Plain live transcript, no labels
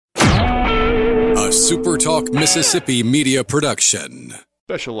SuperTalk Mississippi Media production.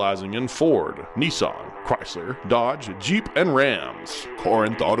 Specializing in Ford, Nissan, Chrysler, Dodge, Jeep, and Rams.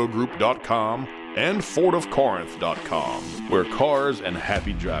 CorinthAutoGroup.com and FordofCorinth.com, where cars and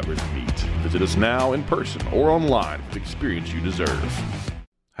happy drivers meet. Visit us now in person or online with the experience you deserve.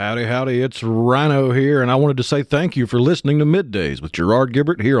 Howdy, howdy, it's Rhino here, and I wanted to say thank you for listening to Middays with Gerard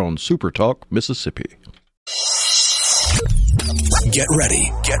Gibert here on SuperTalk Mississippi. Get ready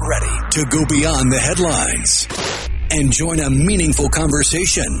to go beyond the headlines and join a meaningful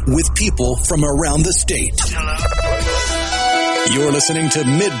conversation with people from around the state. Hello. You're listening to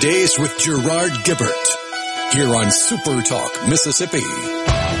Middays with Gerard Gibert here on SuperTalk Mississippi.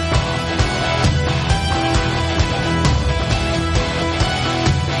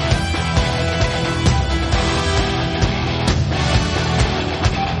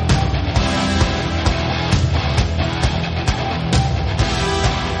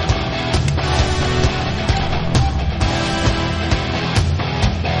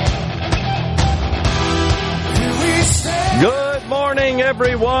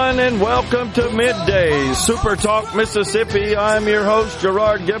 Everyone, and welcome to Middays, SuperTalk Mississippi. I'm your host,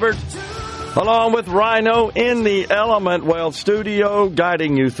 Gerard Gibert, along with Rhino in the Element Wealth studio,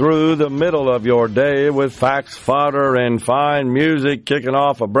 guiding you through the middle of your day with facts, fodder, and fine music, kicking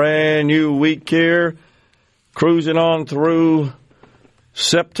off a brand new week here, cruising on through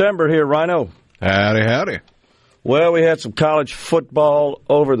September here, Rhino. Howdy, howdy. Well, we had some college football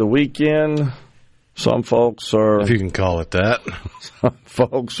over the weekend. Some folks are... If you can call it that. Some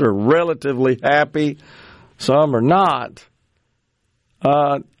folks are relatively happy. Some are not.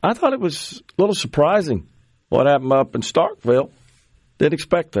 I thought it was a little surprising what happened up in Starkville. Didn't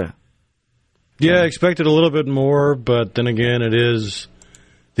expect that. Yeah, I expected a little bit more, but then again, it is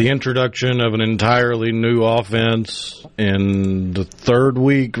the introduction of an entirely new offense in the third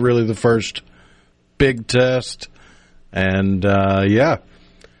week, really the first big test. And, yeah.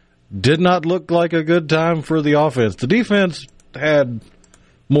 Did not look like a good time for the offense. The defense had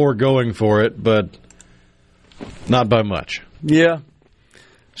more going for it, but not by much. Yeah.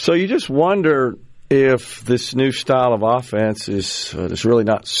 So you just wonder if this new style of offense does really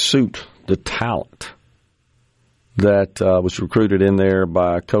not suit the talent that was recruited in there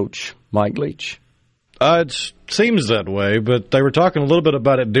by Coach Mike Leach. It seems that way, but they were talking a little bit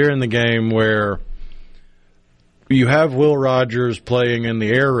about it during the game where you have Will Rogers playing in the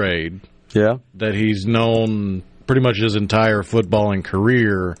air raid that he's known pretty much his entire footballing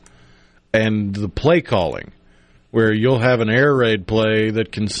career, and the play calling, where you'll have an air raid play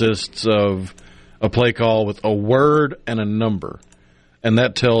that consists of a play call with a word and a number, and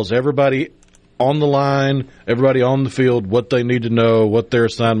that tells everybody on the line, everybody on the field what they need to know, what their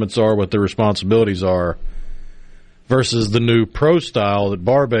assignments are, what their responsibilities are, versus the new pro style that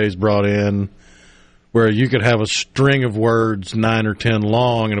Barbay's brought in, where you could have a string of words, 9 or 10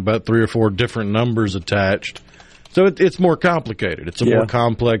 long, and about 3 or 4 different numbers attached. So it's more complicated. It's a more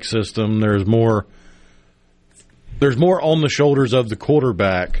complex system. There's more on the shoulders of the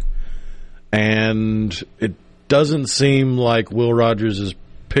quarterback, and it doesn't seem like Will Rogers is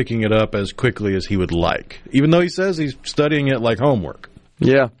picking it up as quickly as he would like, even though he says he's studying it like homework.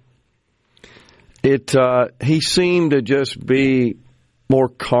 Yeah. He seemed to just be more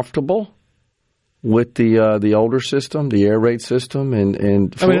comfortable with the older system, the air raid system, and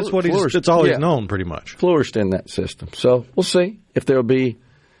I mean, it's all he's known pretty much. Flourished in that system. So we'll see if there'll be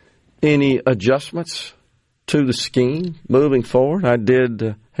any adjustments to the scheme moving forward. I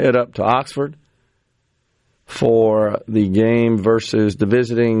did head up to Oxford for the game versus the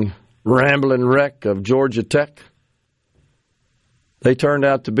visiting Rambling Wreck of Georgia Tech. They turned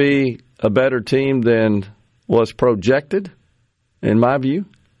out to be a better team than was projected, in my view.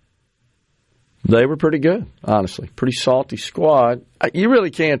 They were pretty good, honestly. Pretty salty squad. You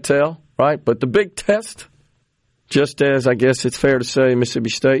really can't tell, right? But the big test, just as I guess it's fair to say Mississippi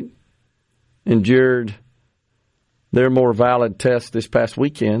State endured their more valid test this past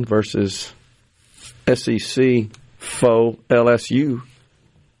weekend versus SEC foe LSU.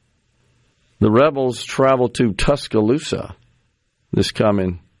 The Rebels travel to Tuscaloosa this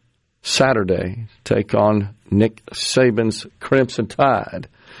coming Saturday, take on Nick Saban's Crimson Tide.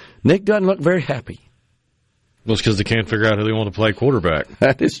 Nick doesn't look very happy. Well, it's because they can't figure out who they want to play quarterback.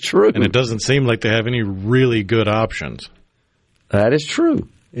 That is true. And it doesn't seem like they have any really good options. That is true.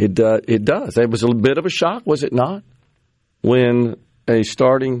 It does. It was a bit of a shock, was it not, when a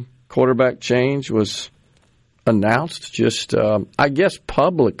starting quarterback change was announced, just, I guess,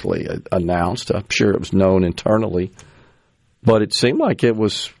 publicly announced. I'm sure it was known internally. But it seemed like it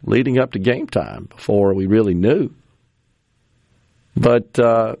was leading up to game time before we really knew. But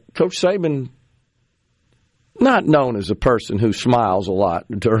Coach Saban not known as a person who smiles a lot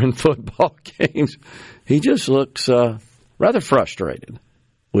during football games. He just looks rather frustrated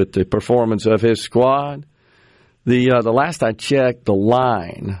with the performance of his squad. The last I checked, the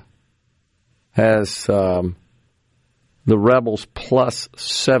line has the Rebels plus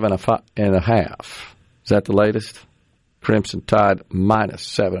 7.5. Is that the latest? Crimson Tide minus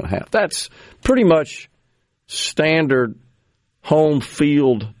 7.5. That's pretty much standard home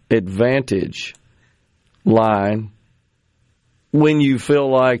field advantage line when you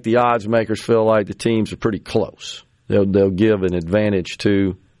feel like the odds makers feel like the teams are pretty close. They'll give an advantage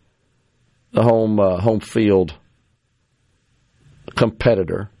to the home field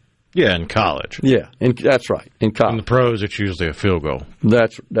competitor. Yeah, in college. Yeah, that's right. In college. In the pros, it's usually a field goal.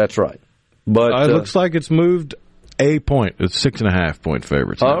 That's right. But it looks like it's moved a point. It's 6.5 point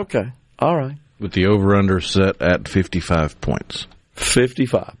favorites. Oh, okay. All right. With the over-under set at 55 points.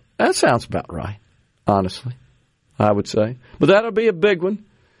 55. That sounds about right, honestly, I would say. But that'll be a big one.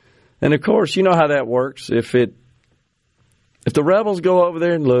 And, of course, you know how that works. If the Rebels go over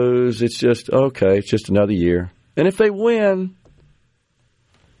there and lose, it's just, okay, it's just another year. And if they win,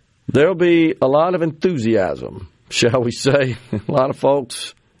 there'll be a lot of enthusiasm, shall we say. A lot of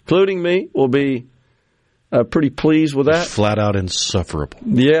folks, including me, will be pretty pleased with that. It's flat out insufferable.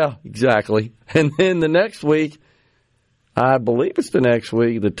 Yeah, exactly. And then the next week, I believe it's the next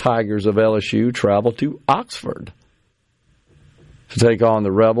week, the Tigers of LSU travel to Oxford to take on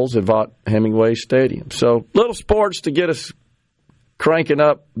the Rebels at Vaught-Hemingway Stadium. So little sports to get us cranking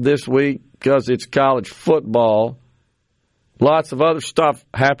up this week because it's college football. Lots of other stuff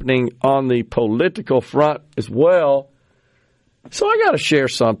happening on the political front as well. So I got to share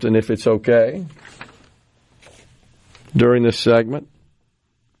something, if it's okay, during this segment.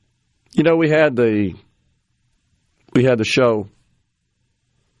 You know, we had the show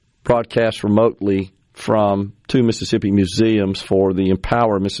broadcast remotely from 2 Mississippi museums for the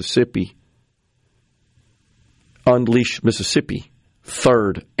Empower Mississippi, Unleash Mississippi,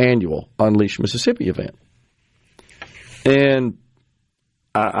 3rd annual Unleash Mississippi event. And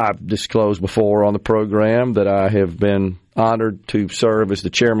I've disclosed before on the program that I have been honored to serve as the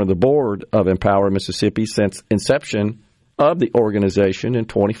chairman of the board of Empower Mississippi since inception of the organization in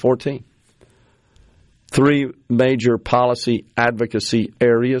 2014. 3 major policy advocacy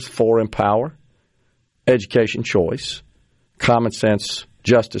areas for Empower: education choice, common sense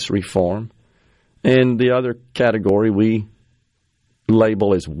justice reform, and the other category we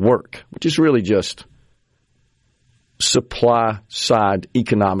label as work, which is really just supply-side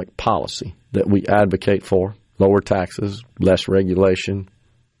economic policy that we advocate for: lower taxes, less regulation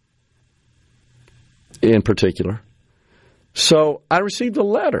in particular. So I received a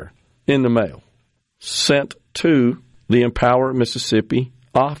letter in the mail sent to the Empower Mississippi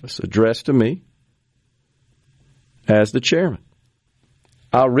office, addressed to me as the chairman.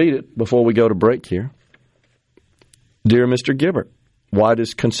 I'll read it before we go to break here. Dear Mr. Gibert, why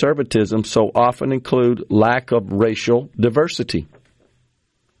does conservatism so often include lack of racial diversity?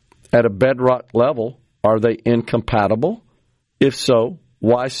 At a bedrock level, are they incompatible? If so,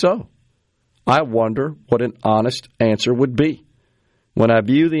 why so? I wonder what an honest answer would be. When I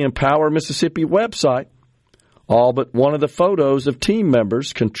view the Empower Mississippi website, all but one of the photos of team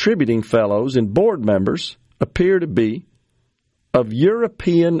members, contributing fellows, and board members appear to be of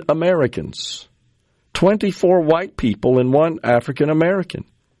European Americans. 24 white people and 1 African American.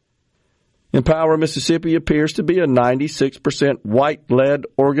 Empower Mississippi appears to be a 96% white-led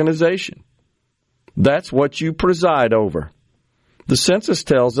organization. That's what you preside over. The census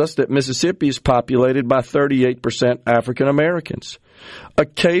tells us that Mississippi is populated by 38% African Americans.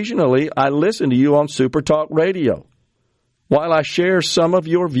 Occasionally, I listen to you on SuperTalk Radio. While I share some of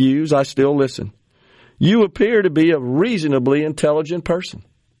your views, I still listen. You appear to be a reasonably intelligent person.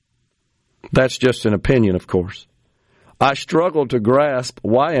 That's just an opinion, of course. I struggle to grasp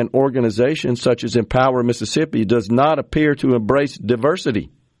why an organization such as Empower Mississippi does not appear to embrace diversity.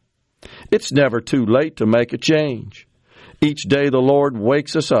 It's never too late to make a change. Each day the Lord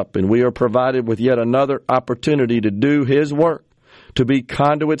wakes us up and we are provided with yet another opportunity to do His work, to be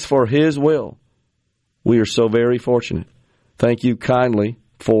conduits for His will. We are so very fortunate. Thank you kindly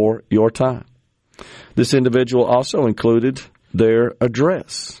for your time. This individual also included their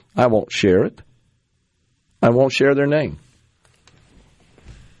address. I won't share it. I won't share their name.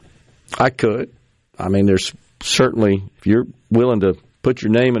 I could. I mean, there's certainly, if you're willing to put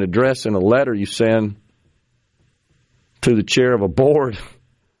your name and address in a letter you send to the chair of a board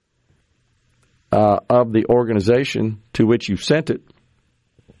of the organization to which you sent it,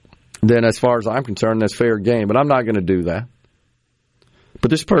 then as far as I'm concerned, that's fair game. But I'm not going to do that.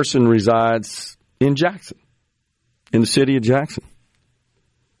 But this person resides in Jackson, in the city of Jackson.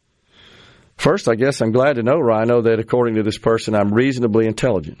 First, I guess I'm glad to know, Rhino, that according to this person, I'm reasonably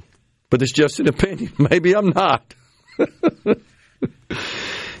intelligent. But it's just an opinion. Maybe I'm not.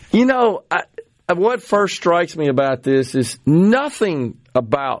 You know, what first strikes me about this is nothing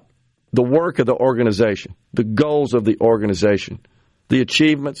about the work of the organization, the goals of the organization, the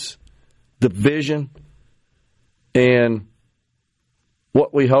achievements, the vision, and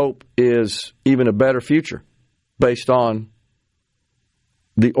what we hope is even a better future based on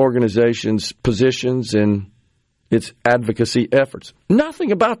the organization's positions and its advocacy efforts.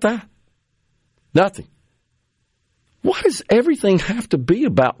 Nothing about that. Nothing. Why does everything have to be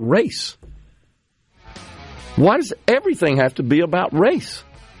about race? Why does everything have to be about race?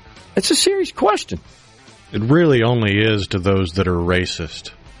 It's a serious question. It really only is to those that are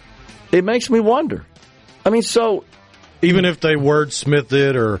racist. It makes me wonder. I mean, so even if they wordsmith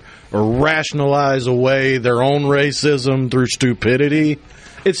it or rationalize away their own racism through stupidity,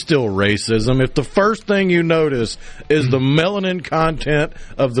 it's still racism. If the first thing you notice is the melanin content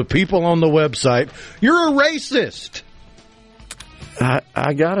of the people on the website, you're a racist.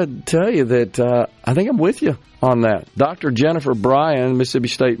 I got to tell you that I think I'm with you on that. Dr. Jennifer Bryan, Mississippi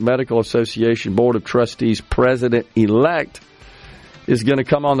State Medical Association Board of Trustees President-elect, is going to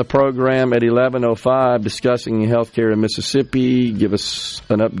come on the program at 11:05 discussing healthcare in Mississippi, give us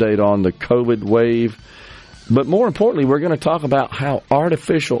an update on the COVID wave. But more importantly, we're going to talk about how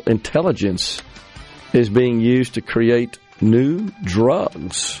artificial intelligence is being used to create new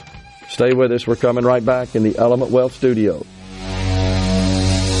drugs. Stay with us. We're coming right back in the Element Wealth studio.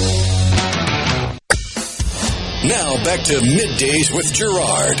 Now back to Middays with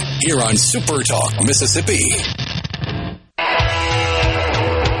Gerard here on SuperTalk Mississippi.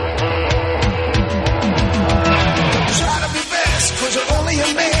 Try to be best, 'cause you're only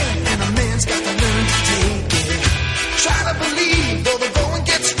a man, and a man's got to learn to take it. Try to believe, though the going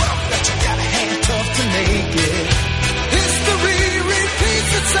gets rough, that you gotta hang tough to make it. History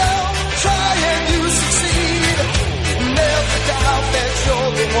repeats itself, try and you succeed. Never doubt that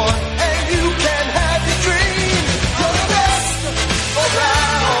you're the one, and you can have your dream. You're the best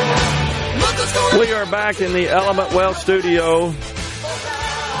around. Nothing's gonna We are back in the Element Wealth studio.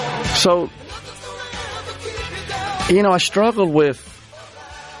 So, you know, I struggled with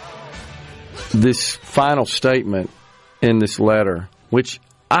this final statement in this letter, which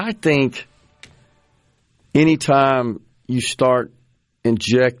I think anytime you start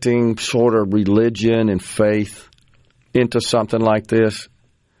injecting sort of religion and faith into something like this,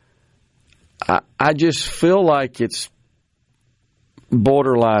 I just feel like it's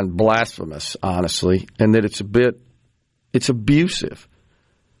borderline blasphemous, honestly, and that it's abusive.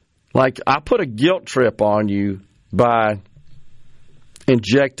 Like, I put a guilt trip on you by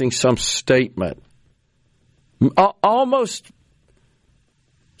injecting some statement, almost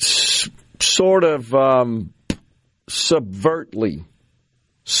sort of subvertly,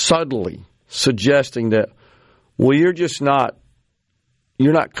 subtly suggesting that, well, you're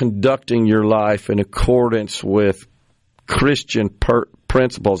not conducting your life in accordance with Christian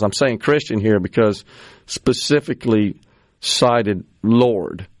principles. I'm saying Christian here because specifically cited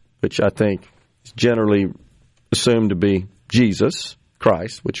Lord, which I think is generally assumed to be Jesus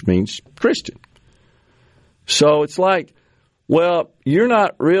Christ, which means Christian. So it's like, well, you're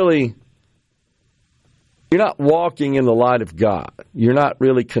not walking in the light of God. You're not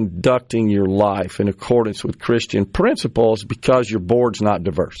really conducting your life in accordance with Christian principles because your board's not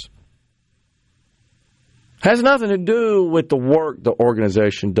diverse. Has nothing to do with the work the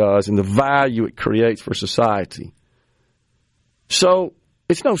organization does and the value it creates for society. So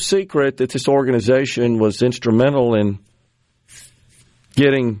it's no secret that this organization was instrumental in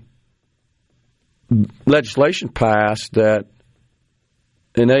getting legislation passed that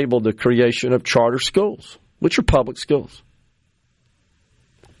enabled the creation of charter schools, which are public schools.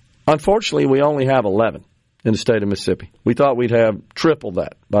 Unfortunately, we only have 11 in the state of Mississippi. We thought we'd have triple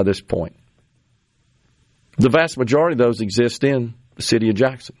that by this point. The vast majority of those exist in the city of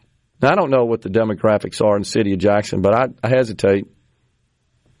Jackson. Now, I don't know what the demographics are in the city of Jackson, but I hesitate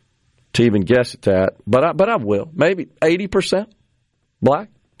to even guess at that. But I will. Maybe 80% black,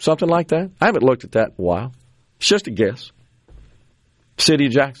 something like that. I haven't looked at that in a while. It's just a guess. City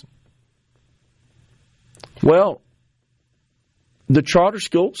of Jackson. Well, the charter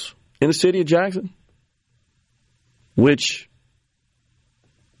schools in the city of Jackson, which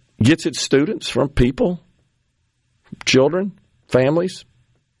gets its students from people, children, families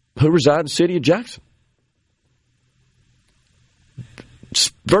who reside in the city of Jackson.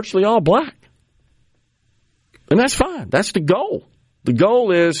 It's virtually all black. And that's fine. That's the goal. The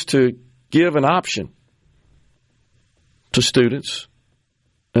goal is to give an option to students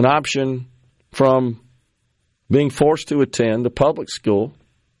an option from being forced to attend the public school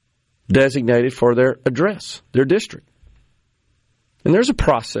designated for their address, their district. And there's a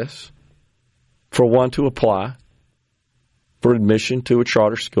process for one to apply for admission to a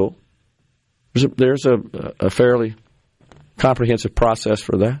charter school. There's a fairly comprehensive process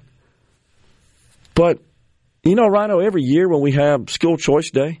for that. But, you know, Rhino, every year when we have School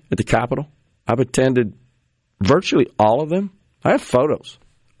Choice Day at the Capitol, I've attended virtually all of them. I have photos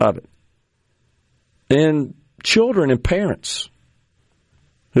of it. And children and parents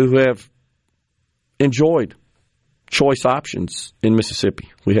who have enjoyed choice options in Mississippi.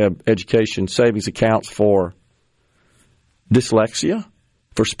 We have education savings accounts for dyslexia,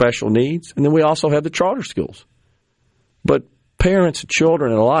 for special needs, and then we also have the charter schools. But parents and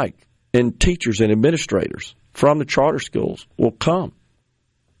children alike, and teachers and administrators from the charter schools will come.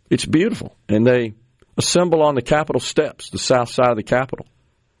 It's beautiful. And they assemble on the Capitol steps, the south side of the Capitol.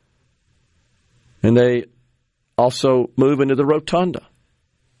 And they also move into the rotunda.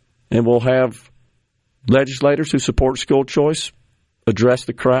 And we'll have legislators who support school choice address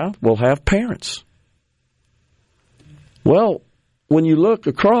the crowd. We'll have parents. Well, when you look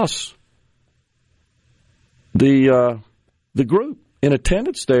across the group in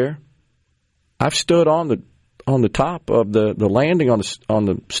attendance there, I've stood on the top of the landing on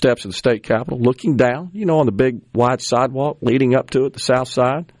the steps of the state capitol, looking down, you know, on the big wide sidewalk leading up to it, the south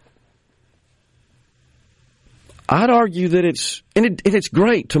side. I'd argue that it's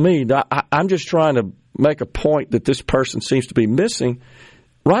great to me. I'm just trying to make a point that this person seems to be missing.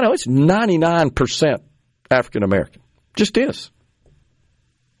 Right now, it's 99% African American. Just is.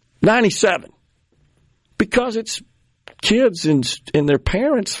 97. Because it's kids and their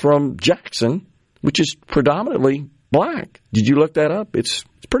parents from Jackson, which is predominantly black. Did you look that up? It's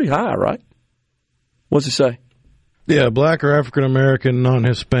pretty high, right? What's it say? Yeah, black or African American,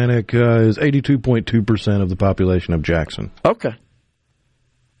 non-Hispanic is 82.2% of the population of Jackson. Okay.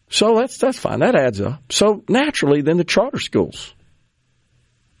 So that's fine. That adds up. So naturally, then the charter schools,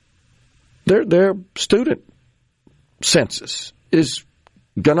 their student census is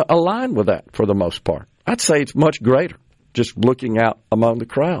going to align with that for the most part. I'd say it's much greater, just looking out among the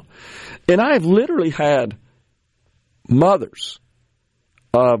crowd. And I've literally had mothers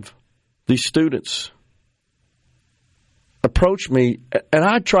of these students approach me, and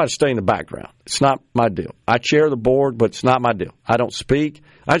I try to stay in the background. It's not my deal. I chair the board, but it's not my deal. I don't speak.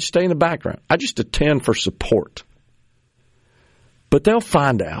 I just stay in the background. I just attend for support. But they'll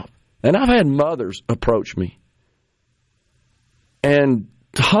find out. And I've had mothers approach me and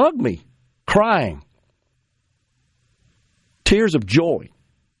hug me, crying, tears of joy,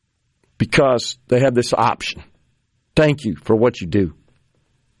 because they have this option. Thank you for what you do.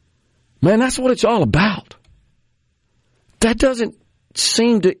 Man, that's what it's all about. That doesn't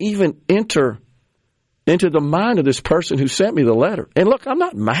seem to even enter into the mind of this person who sent me the letter. And look, I'm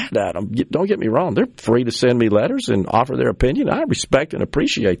not mad at them. Don't get me wrong. They're free to send me letters and offer their opinion. I respect and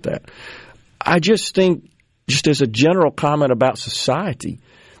appreciate that. I just think, just as a general comment about society,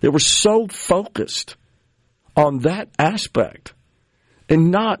 that we're so focused on that aspect and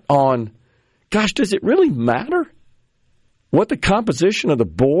not on, gosh, does it really matter what the composition of the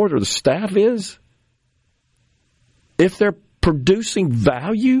board or the staff is? If they're producing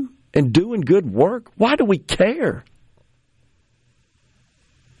value and doing good work, why do we care?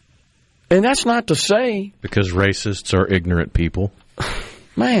 And that's not to say... Because racists are ignorant people.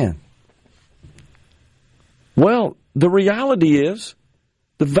 Man. Well, the reality is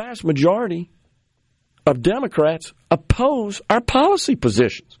the vast majority of Democrats oppose our policy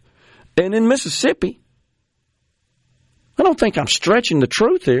positions. And in Mississippi, I don't think I'm stretching the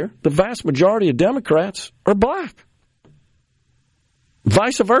truth here. The vast majority of Democrats are black.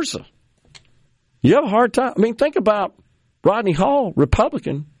 Vice versa. You have a hard time. I mean, think about Rodney Hall,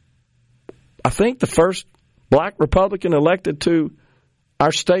 Republican. I think the first black Republican elected to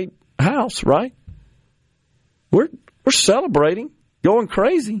our state house, right? We're celebrating, going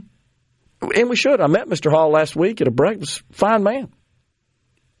crazy. And we should. I met Mr. Hall last week at a breakfast. Fine man.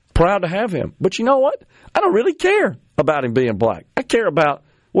 Proud to have him. But you know what? I don't really care about him being black. I care about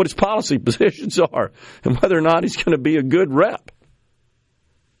what his policy positions are and whether or not he's going to be a good rep.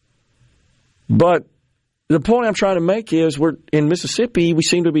 But the point I'm trying to make is we're in Mississippi, we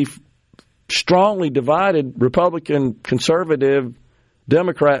seem to be strongly divided, Republican, conservative,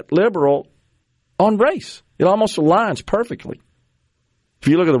 Democrat, liberal, on race. It almost aligns perfectly. If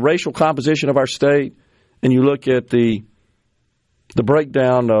you look at the racial composition of our state and you look at the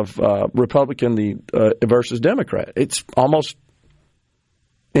breakdown of Republican versus Democrat, it's almost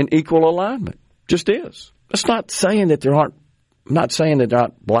an equal alignment. Just is. That's not saying that there aren't. I'm not saying that there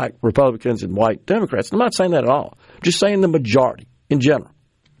aren't black Republicans and white Democrats. I'm not saying that at all. I'm just saying the majority in general.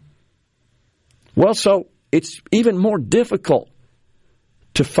 Well, so it's even more difficult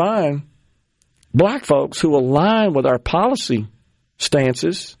to find black folks who align with our policy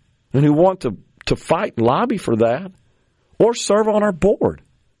stances and who want to fight and lobby for that or serve on our board.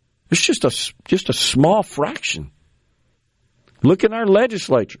 It's just a small fraction. Look at our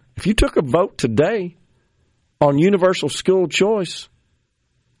legislature. If you took a vote today on universal school choice,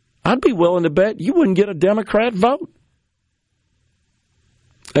 I'd be willing to bet you wouldn't get a Democrat vote.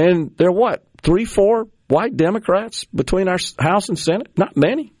 And there are what, 3-4 white Democrats between our House and Senate? Not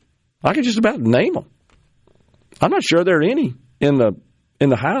many. I could just about name them. I'm not sure there are any in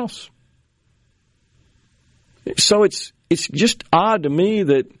the House. So it's just odd to me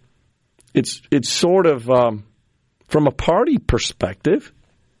that it's sort of from a party perspective,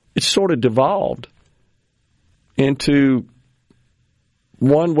 it's sort of devolved into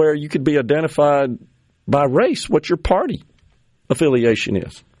one where you could be identified by race, what your party affiliation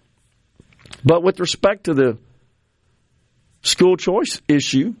is. But with respect to the school choice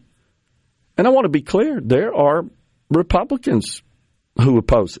issue, and I want to be clear, there are Republicans who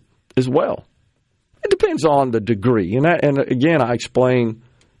oppose it as well. It depends on the degree. And again, I explain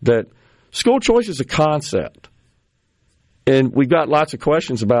that school choice is a concept. And we've got lots of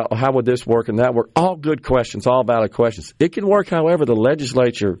questions about how would this work and that work. All good questions, all valid questions. It can work however the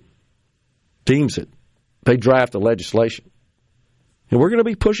legislature deems it. They draft the legislation. And we're going to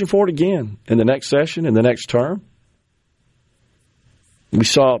be pushing for it again in the next session, in the next term. We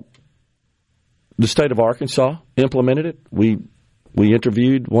saw the state of Arkansas implemented it. We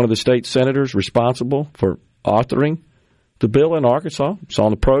interviewed one of the state senators responsible for authoring the bill in Arkansas. It's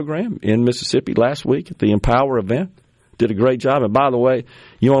on the program in Mississippi last week at the Empower event. Did a great job. And by the way,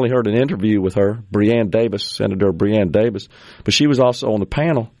 you only heard an interview with her, Breanne Davis, Senator Breanne Davis, but she was also on the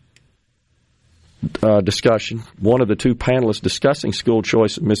panel discussion, one of the two panelists discussing school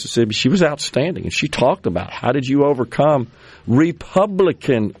choice in Mississippi. She was outstanding, and she talked about how did you overcome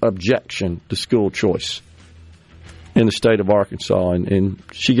Republican objection to school choice in the state of Arkansas, and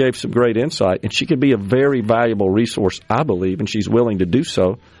she gave some great insight, and she could be a very valuable resource, I believe, and she's willing to do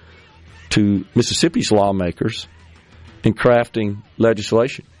so, to Mississippi's lawmakers in crafting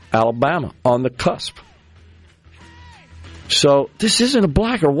legislation. Alabama on the cusp. So this isn't a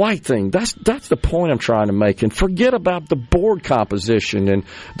black or white thing. That's the point I'm trying to make. And forget about the board composition and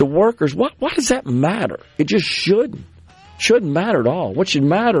the workers. Why does that matter? It just shouldn't matter at all. What should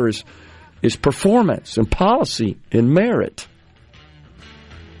matter is performance and policy and merit.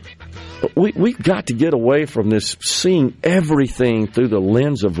 We've got to get away from this seeing everything through the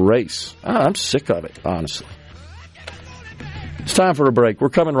lens of race. I'm sick of it, honestly. It's time for a break. We're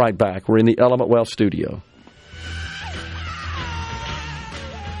coming right back. We're in the Element Wealth studio.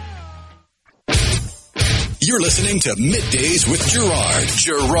 You're listening to Middays with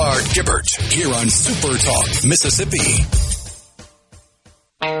Gerard Gibert, here on SuperTalk Mississippi.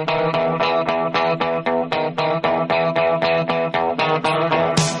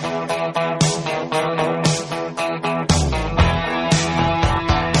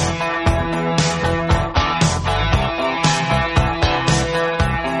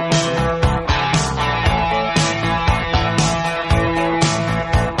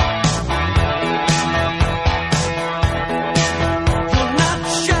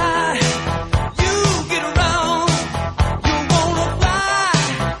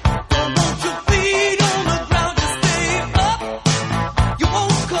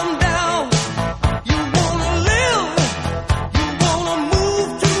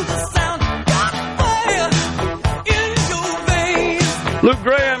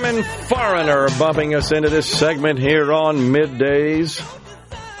 Bumping us into this segment here on Middays.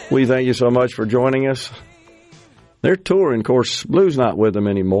 We thank you so much for joining us. They're touring, of course. Blue's not with them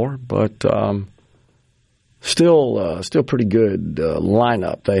anymore, but still pretty good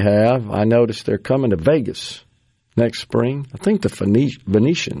lineup they have. I noticed they're coming to Vegas next spring. I think the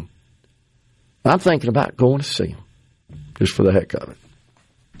Venetian. I'm thinking about going to see them just for the heck of it.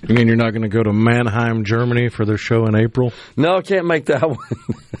 You mean you're not going to go to Mannheim, Germany for their show in April? No, I can't make that one.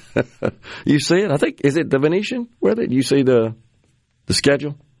 You see it? I think, is it the Venetian? Where did you see the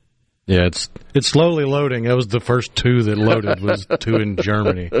schedule? Yeah, it's slowly loading. That was the first two that loaded, was two in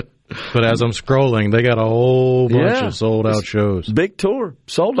Germany. But as I'm scrolling, they got a whole bunch of sold-out shows. Big tour,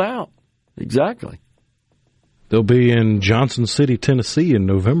 sold out. Exactly. They'll be in Johnson City, Tennessee in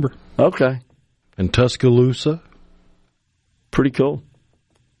November. Okay. And Tuscaloosa. Pretty cool.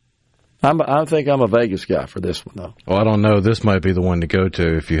 I think I'm a Vegas guy for this one, though. Well, I don't know. This might be the one to go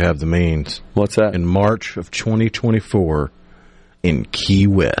to if you have the means. What's that? In March of 2024 in Key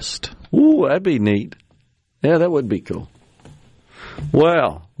West. Ooh, that'd be neat. Yeah, that would be cool.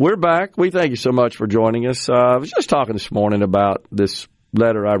 Well, we're back. We thank you so much for joining us. I was just talking this morning about this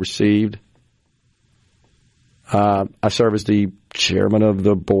letter I received. I serve as the chairman of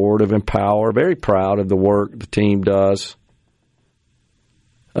the board of Empower. Very proud of the work the team does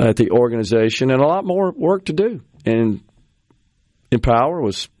at the organization, and a lot more work to do. And Empower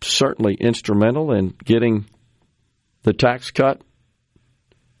was certainly instrumental in getting the tax cut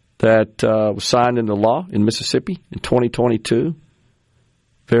that was signed into law in Mississippi in 2022.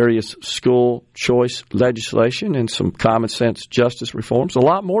 Various school choice legislation and some common sense justice reforms. A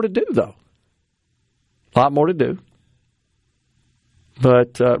lot more to do, though. A lot more to do.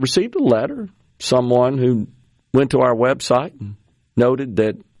 But received a letter, someone who went to our website and noted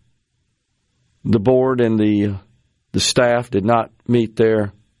that the board and the staff did not meet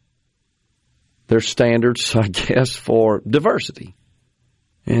their standards, I guess, for diversity.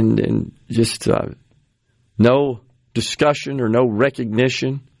 And just no discussion or no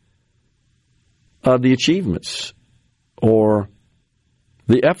recognition of the achievements or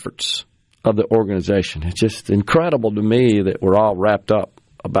the efforts of the organization. It's just incredible to me that we're all wrapped up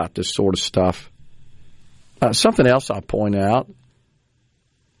about this sort of stuff. Something else I'll point out,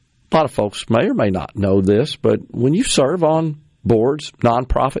 a lot of folks may or may not know this, but when you serve on boards,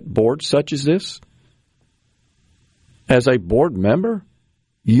 nonprofit boards such as this, as a board member,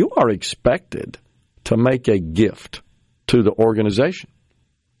 you are expected to make a gift to the organization.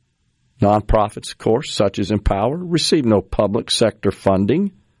 Nonprofits, of course, such as Empower, receive no public sector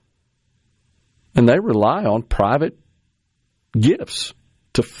funding, and they rely on private gifts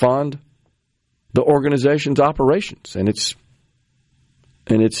to fund the organization's operations and its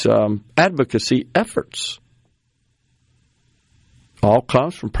advocacy efforts. All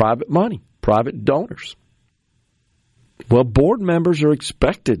comes from private money, private donors. Well, board members are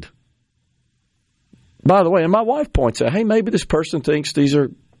expected. By the way, and my wife points out, hey, maybe this person thinks these are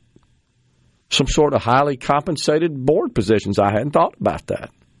some sort of highly compensated board positions. I hadn't thought about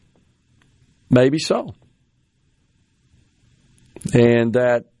that. Maybe so. And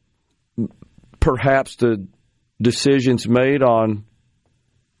that perhaps the decisions made on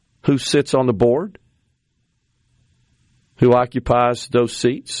who sits on the board, who occupies those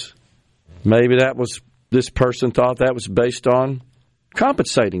seats, maybe this person thought that was based on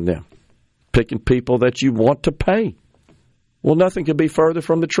compensating them, picking people that you want to pay. Well, nothing could be further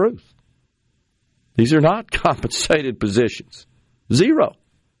from the truth. These are not compensated positions. Zero.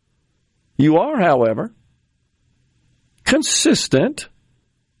 You are, however, consistent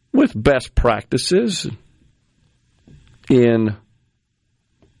with best practices in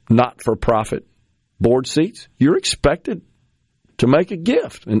not-for-profit board seats. You're expected to make a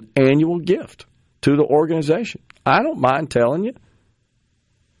gift, an annual gift to the organization. I don't mind telling you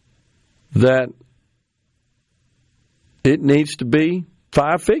that it needs to be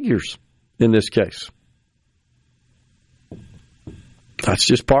 5 figures in this case. That's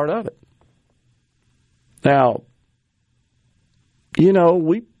just part of it. Now,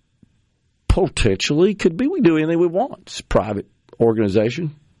 we potentially could be, we do anything we want. It's a private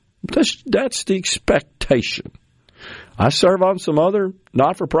organization. That's the expectation. I serve on some other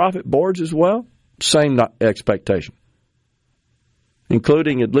not-for-profit boards as well. Same expectation,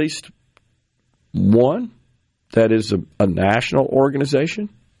 including at least one that is a national organization.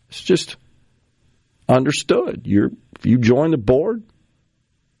 It's just understood. If you join the board,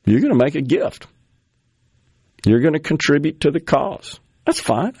 you're going to make a gift. You're going to contribute to the cause. That's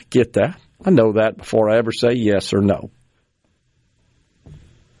fine. I get that. I know that before I ever say yes or no.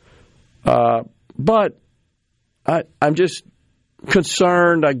 But I'm just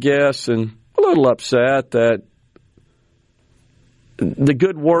concerned, I guess, and a little upset that the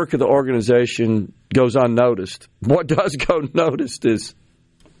good work of the organization goes unnoticed. What does go noticed is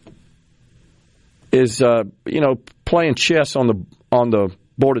playing chess on the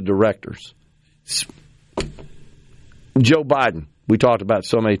board of directors. Joe Biden, we talked about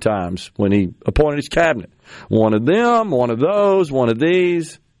so many times when he appointed his cabinet. One of them, one of those, one of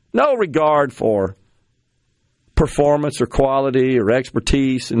these. No regard for performance or quality or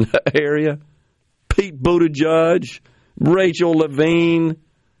expertise in the area. Pete Buttigieg, Rachel Levine,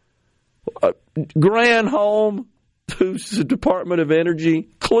 Granholm, who's the Department of Energy,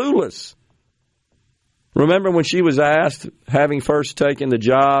 clueless. Remember when she was asked, having first taken the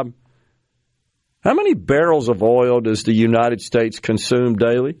job, how many barrels of oil does the United States consume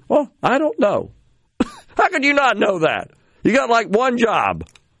daily? Well, I don't know. How could you not know that? You got like one job.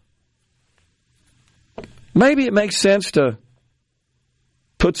 maybe it makes sense to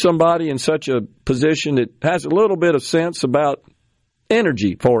put somebody in such a position that has a little bit of sense about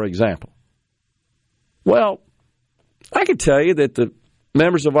energy, for example. Well, I can tell you that the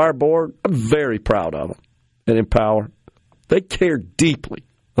members of our board, I'm very proud of them and Empower. They care deeply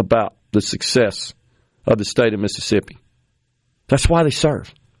about the success of the state of Mississippi. That's why they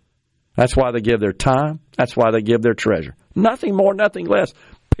serve. That's why they give their time. That's why they give their treasure. Nothing more, nothing less,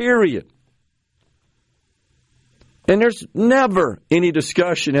 period. And there's never any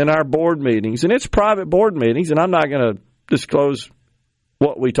discussion in our board meetings, and it's private board meetings, and I'm not going to disclose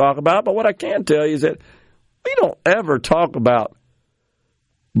what we talk about, but what I can tell you is that we don't ever talk about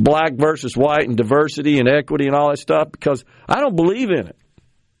black versus white and diversity and equity and all that stuff because I don't believe in it.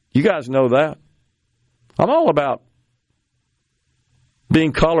 You guys know that. I'm all about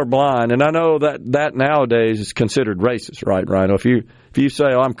being colorblind, and I know that nowadays is considered racist, right, Rhino? If you say,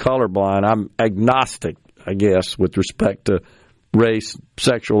 oh, I'm colorblind, I'm agnostic, I guess, with respect to race,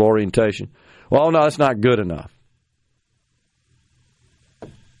 sexual orientation. Well, no, that's not good enough.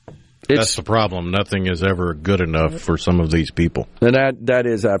 That's the problem. Nothing is ever good enough for some of these people. And that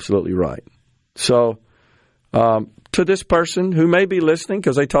is absolutely right. So to this person who may be listening,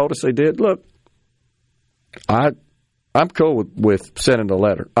 because they told us they did, look, I'm cool with sending a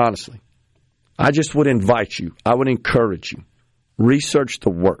letter, honestly. I just would invite you. I would encourage you. Research the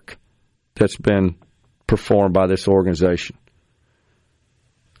work that's been performed by this organization.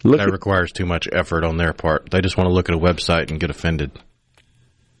 That requires too much effort on their part. They just want to look at a website and get offended.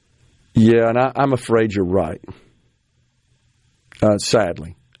 Yeah, and I'm afraid you're right,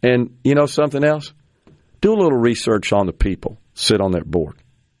 sadly. And you know something else? Do a little research on the people sit on that board.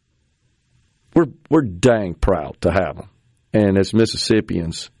 We're dang proud to have them. And as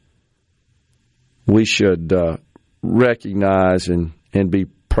Mississippians, we should recognize and be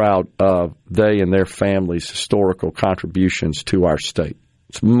proud of they and their families' historical contributions to our state.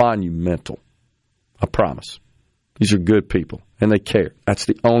 It's monumental, I promise. These are good people, and they care. That's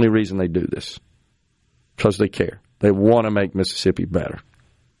the only reason they do this, because they care. They want to make Mississippi better.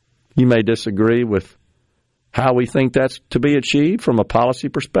 You may disagree with how we think that's to be achieved from a policy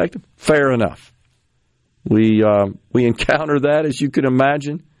perspective. Fair enough. We encounter that, as you can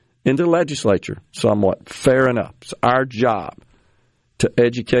imagine, in the legislature somewhat. Fair enough. It's our job to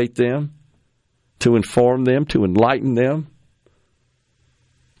educate them, to inform them, to enlighten them,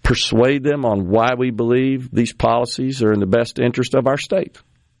 persuade them on why we believe these policies are in the best interest of our state.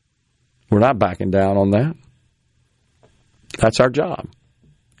 We're not backing down on that. That's our job.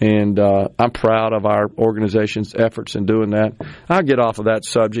 And I'm proud of our organization's efforts in doing that. I'll get off of that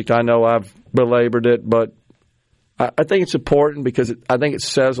subject. I know I've belabored it, but I think it's important because I think it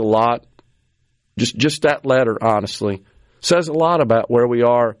says a lot. Just that letter, honestly, says a lot about where we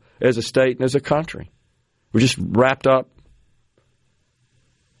are as a state and as a country. We're just wrapped up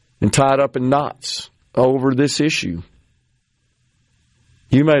and tied up in knots over this issue.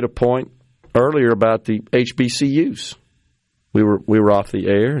 You made a point earlier about the HBCUs. We were off the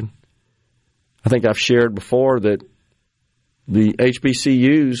air, and I think I've shared before that the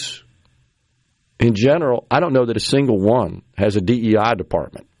HBCUs in general, I don't know that a single one has a DEI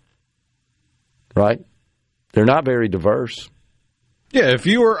department, right? They're not very diverse. Yeah, if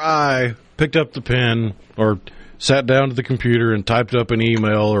you or I picked up the pen or sat down to the computer and typed up an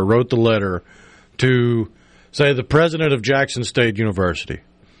email or wrote the letter to, say, the president of Jackson State University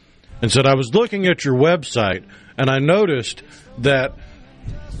and said, I was looking at your website and I noticed that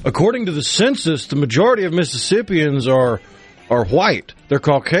according to the census, the majority of Mississippians are white. They're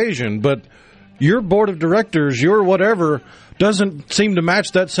Caucasian, but your board of directors, your whatever, doesn't seem to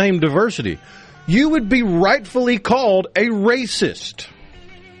match that same diversity. You would be rightfully called a racist.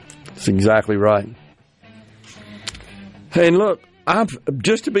 That's exactly right. And look,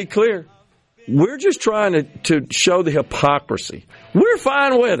 just to be clear, we're just trying to show the hypocrisy. We're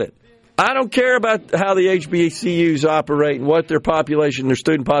fine with it. I don't care about how the HBCUs operate and what their population, their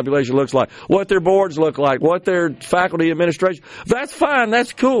student population looks like, what their boards look like, what their faculty administration. That's fine.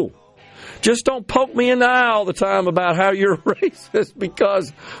 That's cool. Just don't poke me in the eye all the time about how you're racist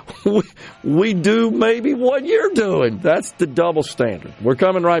because we do maybe what you're doing. That's the double standard. We're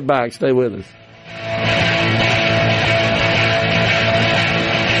coming right back. Stay with us.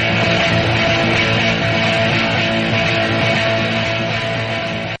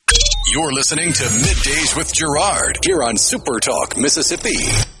 You're listening to Middays with Gerard here on SuperTalk Mississippi.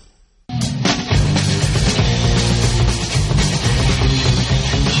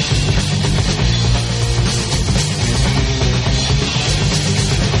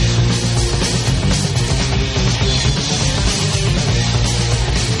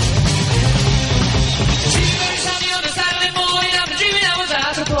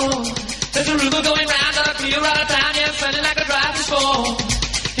 a rumor going round, gonna clear out of town, yeah, smelling like a drive to score.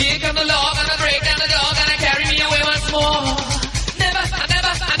 Here come the law, gonna break down the door, gonna carry me away once more. I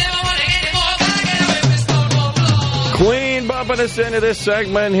never want it anymore, gonna get away with this cold war floor. Queen bumping us into this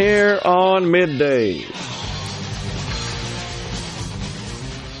segment here on Middays.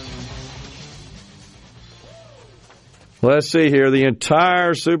 Let's see here. The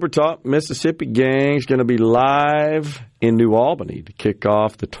entire SuperTalk Mississippi gang is going to be live in New Albany to kick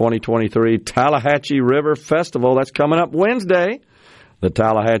off the 2023 Tallahatchie River Festival. That's coming up Wednesday. The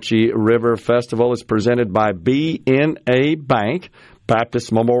Tallahatchie River Festival is presented by BNA Bank,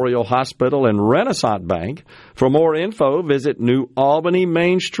 Baptist Memorial Hospital, and Renaissance Bank. For more info, visit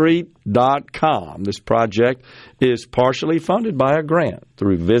newalbanymainstreet.com. This project is partially funded by a grant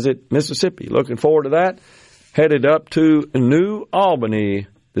through Visit Mississippi. Looking forward to that. Headed up to New Albany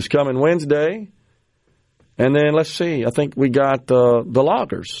this coming Wednesday. And then, let's see, I think we got the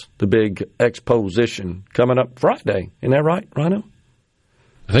Loggers, the big exposition, coming up Friday. Isn't that right, Rhino?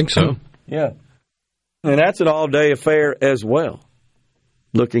 I think so. Yeah. And that's an all-day affair as well.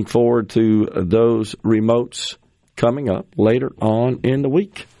 Looking forward to those remotes coming up later on in the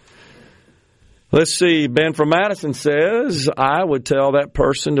week. Let's see. Ben from Madison says, I would tell that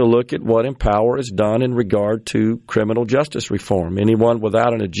person to look at what Empower has done in regard to criminal justice reform. Anyone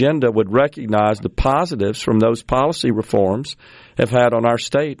without an agenda would recognize the positives from those policy reforms have had on our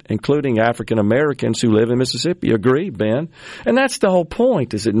state, including African Americans who live in Mississippi. Agree, Ben? And that's the whole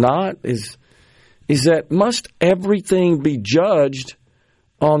point, is it not? Is that must everything be judged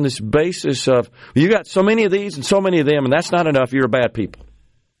on this basis of, you got so many of these and so many of them, and that's not enough, you're a bad people.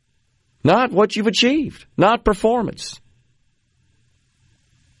 Not what you've achieved, not performance.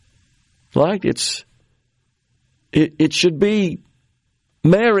 Like it should be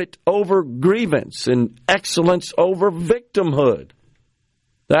merit over grievance and excellence over victimhood.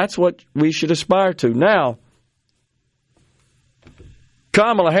 That's what we should aspire to. Now,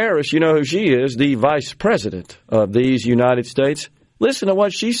 Kamala Harris, you know who she is, the vice president of these United States. Listen to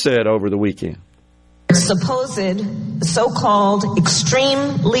what she said over the weekend. Supposed so-called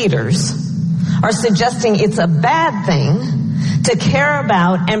extreme leaders are suggesting it's a bad thing to care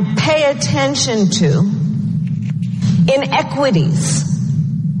about and pay attention to inequities,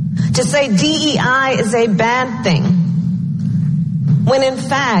 to say DEI is a bad thing, when in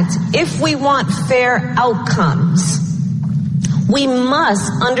fact, if we want fair outcomes, we must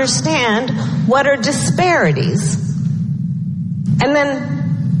understand what are disparities and then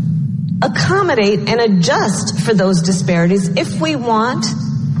accommodate and adjust for those disparities if we want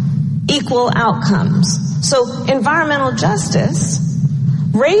equal outcomes. So environmental justice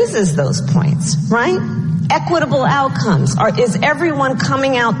raises those points, right? Equitable outcomes. Is everyone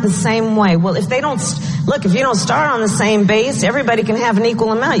coming out the same way? Well, if you don't start on the same base, everybody can have an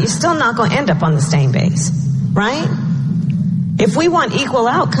equal amount. You're still not going to end up on the same base, right? If we want equal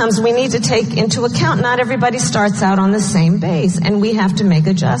outcomes, we need to take into account not everybody starts out on the same base, and we have to make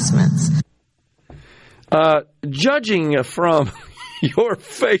adjustments. Judging from your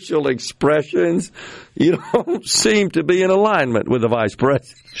facial expressions, you don't seem to be in alignment with the vice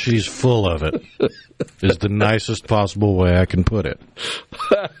president. She's full of it, is the nicest possible way I can put it.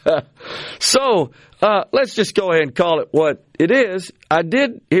 So, let's just go ahead and call it what it is. I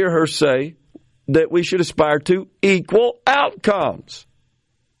did hear her say that we should aspire to equal outcomes.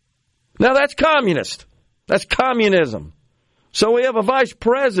 Now, that's communist. That's communism. So we have a vice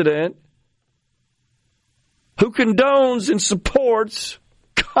president who condones and supports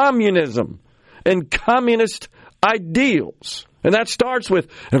communism and communist ideals. And that starts with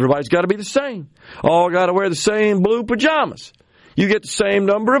everybody's got to be the same. All got to wear the same blue pajamas. You get the same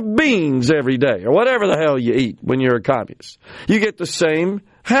number of beans every day, or whatever the hell you eat when you're a communist. You get the same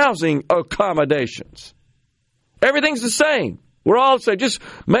housing accommodations. Everything's the same. We're all the same. Just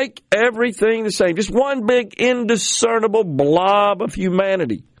make everything the same. Just one big indiscernible blob of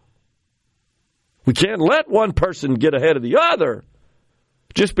humanity. We can't let one person get ahead of the other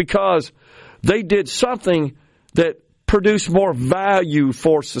just because they did something that produced more value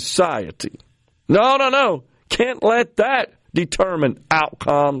for society. No. Can't let that determine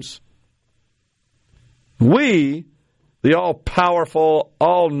outcomes. We, the all-powerful,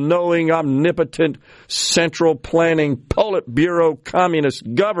 all-knowing, omnipotent, central planning, Politburo communist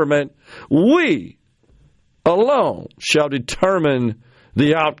government, we alone shall determine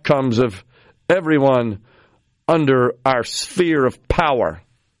the outcomes of everyone under our sphere of power.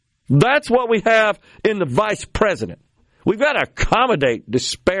 That's what we have in the vice president. We've got to accommodate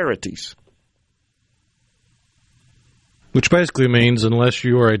disparities. Which basically means unless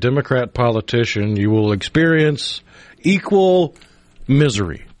you are a Democrat politician, you will experience equal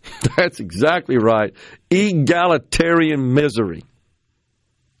misery. That's exactly right. Egalitarian misery.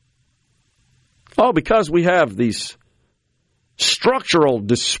 Oh, because we have these structural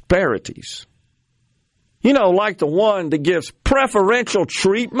disparities. You know, like the one that gives preferential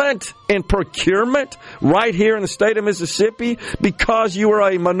treatment in procurement right here in the state of Mississippi because you are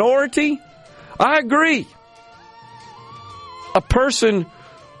a minority. I agree. A person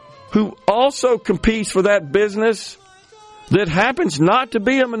who also competes for that business that happens not to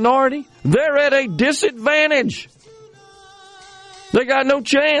be a minority, they're at a disadvantage. They got no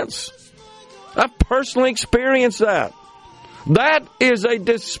chance. I've personally experienced that. That is a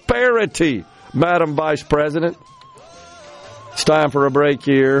disparity, Madam Vice President. It's time for a break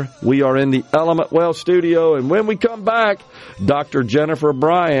here. We are in the Element Well studio, and when we come back, Dr. Jennifer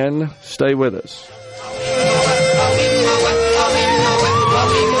Bryan, stay with us.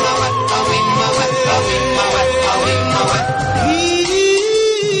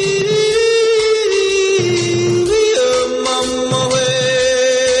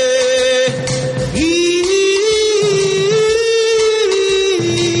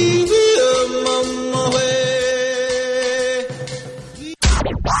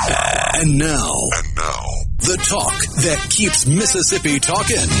 And now, the talk that keeps Mississippi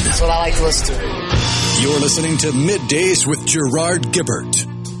talking. That's what I like to listen to. You're listening to Middays with Gerard Gibert.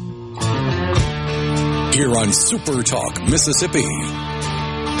 Here on SuperTalk Mississippi.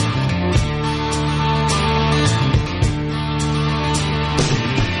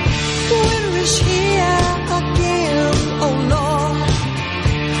 Winter is here again, oh Lord.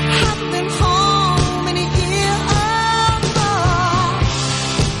 I've been home in a year or more.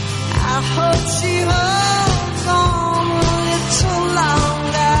 I hope she holds on a little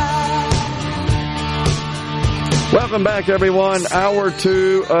longer. Welcome back, everyone. Hour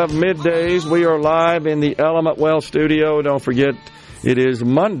 2 of Middays. We are live in the Element Well studio. Don't forget, it is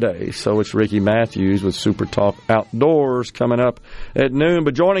Monday, so it's Ricky Matthews with Super Talk Outdoors coming up at noon.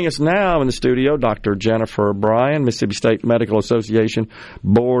 But joining us now in the studio, Dr. Jennifer Bryan, Mississippi State Medical Association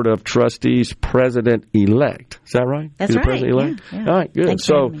Board of Trustees President-elect. Is that right? That's right. President-elect? Yeah. All right, good. Thanks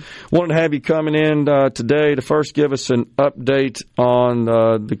So wanted to have you coming in today to first give us an update on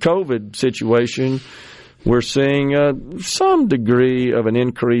the COVID situation. We're seeing some degree of an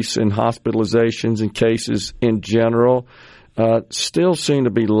increase in hospitalizations and cases in general. Still seem to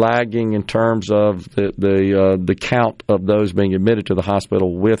be lagging in terms of the count of those being admitted to the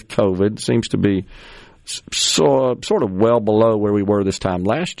hospital with COVID. Seems to be sort of well below where we were this time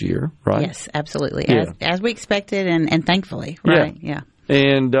last year, right? Yes, absolutely. Yeah. As we expected and thankfully, right? Yeah.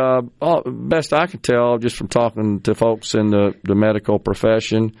 And best I could tell, just from talking to folks in the medical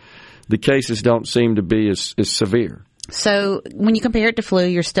profession, the cases don't seem to be as severe. So when you compare it to flu,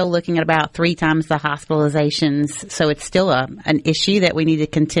 you're still looking at about 3 times the hospitalizations. So it's still an issue that we need to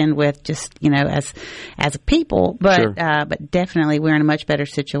contend with, just as a people. But Sure. But definitely we're in a much better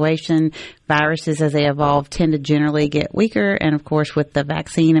situation. Viruses, as they evolve, tend to generally get weaker, and of course with the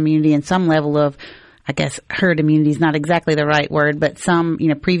vaccine immunity and some level of, I guess, herd immunity is not exactly the right word, but some,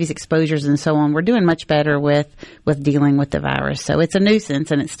 previous exposures and so on, we're doing much better with dealing with the virus. So it's a nuisance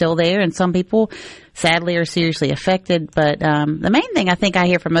and it's still there, and some people sadly are seriously affected. But the main thing I think I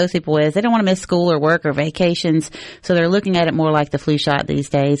hear from most people is they don't want to miss school or work or vacations, so they're looking at it more like the flu shot these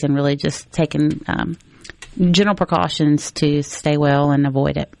days and really just taking general precautions to stay well and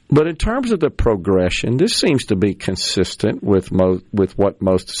avoid it. But in terms of the progression, this seems to be consistent with what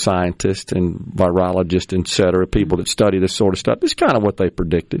most scientists and virologists, et cetera, people that study this sort of stuff, this is kind of what they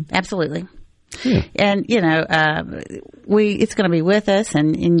predicted. Absolutely. Yeah. And, it's going to be with us.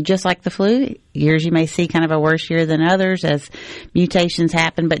 And just like the flu, years you may see kind of a worse year than others as mutations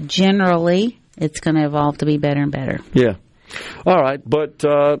happen. But generally, it's going to evolve to be better and better. Yeah. All right. But,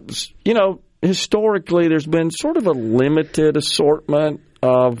 historically, there's been sort of a limited assortment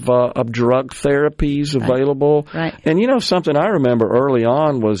of drug therapies available. Right. And, something I remember early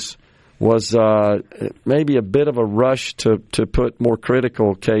on was maybe a bit of a rush to put more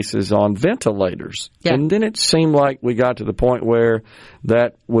critical cases on ventilators. Yeah. And then it seemed like we got to the point where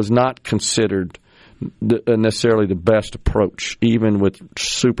that was not considered necessarily the best approach, even with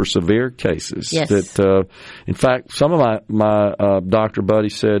super severe cases. Yes. That, in fact, some of my doctor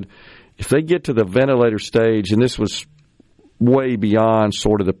buddies said, if they get to the ventilator stage, and this was way beyond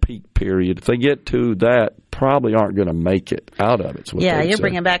sort of the peak period, if they get to that probably aren't going to make it out of it. Yeah, you're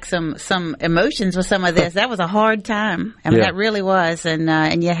bringing back some emotions with some of this. That was a hard time. I mean, that really was,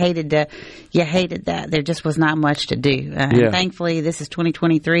 and you hated that. There just was not much to do. And thankfully, this is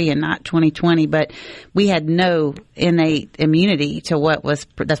 2023 and not 2020. But we had no innate immunity to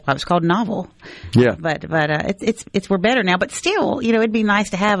that's why it's called novel. Yeah. But we're better now. But still, it'd be nice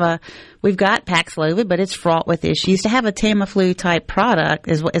to have we've got Paxlovid, but it's fraught with issues. To have a Tamiflu type product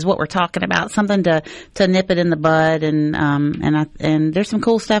is what we're talking about. Something to nip it in the bud, and there's some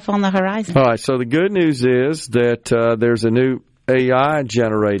cool stuff on the horizon. All right. So the good news is that there's a new AI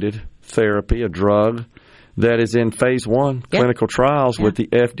generated therapy, a drug that is in phase 1 clinical trials with the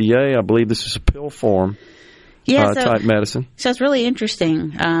FDA. I believe this is a pill form. Type medicine. So it's really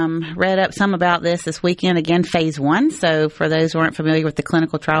interesting. Read up some about this weekend. Again, phase 1. So for those who aren't familiar with the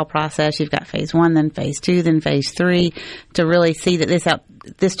clinical trial process, you've got phase 1, then phase 2, then phase 3 to really see that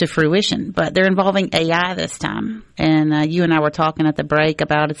this to fruition. But they're involving AI this time. And you and I were talking at the break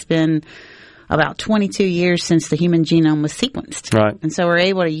about it's been about 22 years since the human genome was sequenced. Right. And so we're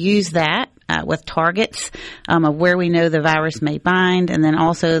able to use that with targets of where we know the virus may bind, and then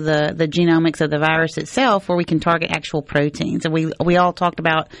also the genomics of the virus itself, where we can target actual proteins. And we all talked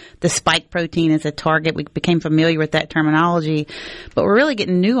about the spike protein as a target. We became familiar with that terminology, but we're really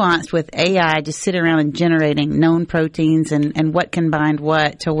getting nuanced with AI, just sitting around and generating known proteins and what can bind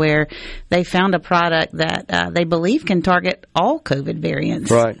what, to where they found a product that they believe can target all COVID variants.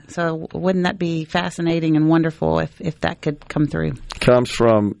 Right. So wouldn't that be fascinating and wonderful if that could come through? Comes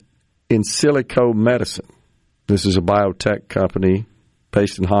from In Silico Medicine. This is a biotech company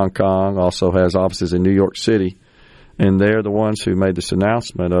based in Hong Kong, also has offices in New York City, and they're the ones who made this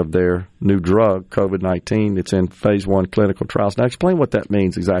announcement of their new drug, COVID-19. It's in phase 1 clinical trials. Now, explain what that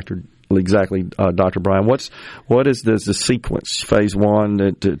means exactly, Dr. Brian. What is the sequence, phase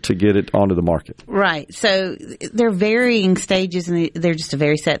 1, to get it onto the market? Right. So they're varying stages, and they're just a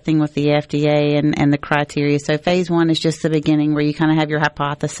very set thing with the FDA and the criteria. So phase 1 is just the beginning, where you kind of have your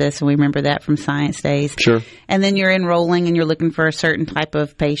hypothesis, and we remember that from science days. Sure. And then you're enrolling, and you're looking for a certain type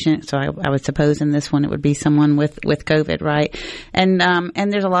of patient. So I would suppose in this one it would be someone with COVID, right? And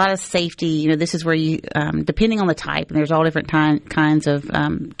there's a lot of safety. This is where you, depending on the type, and there's all different kinds of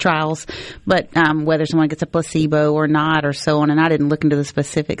trials. But whether someone gets a placebo or not, or so on, and I didn't look into the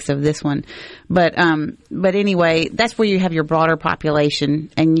specifics of this one, but anyway, that's where you have your broader population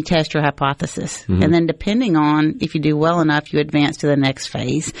and you test your hypothesis, and then depending on if you do well enough, you advance to the next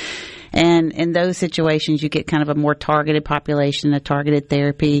phase. And in those situations, you get kind of a more targeted population, a targeted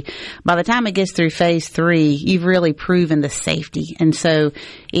therapy. By the time it gets through phase 3, you've really proven the safety. And so,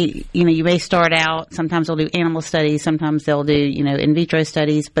 you may start out, sometimes they'll do animal studies, sometimes they'll do, in vitro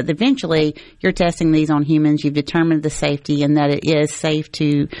studies, but eventually you're testing these on humans. You've determined the safety and that it is safe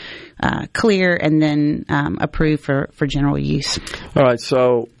to clear and then approved for general use. All right.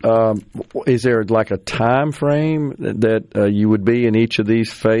 So is there like a time frame that you would be in each of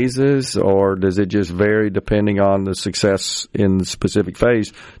these phases, or does it just vary depending on the success in the specific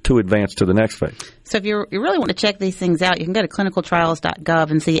phase to advance to the next phase? So if you really want to check these things out, you can go to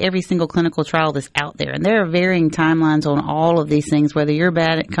clinicaltrials.gov and see every single clinical trial that's out there. And there are varying timelines on all of these things, whether you're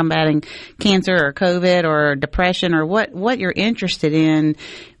combating cancer or COVID or depression or what you're interested in.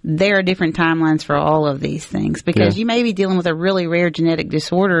 There are different timelines for all of these things, because you may be dealing with a really rare genetic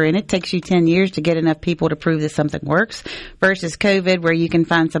disorder and it takes you 10 years to get enough people to prove that something works, versus COVID, where you can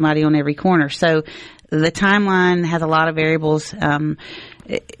find somebody on every corner. So the timeline has a lot of variables. And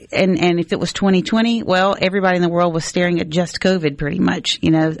if it was 2020, well, everybody in the world was staring at just COVID pretty much.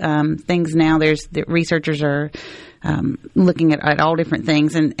 Things now, the researchers are looking at all different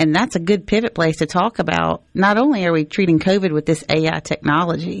things. And that's a good pivot place to talk about. Not only are we treating COVID with this AI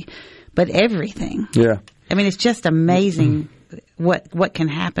technology, but everything. Yeah. I mean, it's just amazing what can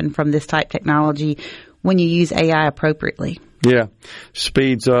happen from this type technology when you use AI appropriately. Yeah,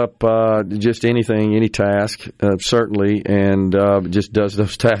 speeds up just anything, any task, certainly, and just does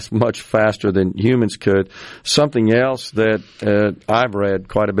those tasks much faster than humans could. Something else that I've read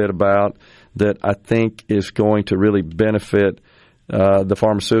quite a bit about that I think is going to really benefit the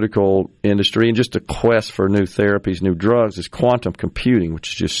pharmaceutical industry and just a quest for new therapies, new drugs, is quantum computing, which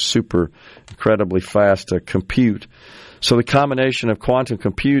is just super incredibly fast to compute. So the combination of quantum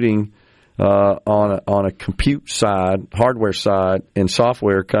computing on a compute side, hardware side, and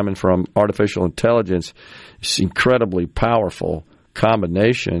software coming from artificial intelligence, it's incredibly powerful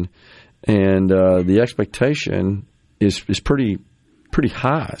combination, and the expectation is pretty pretty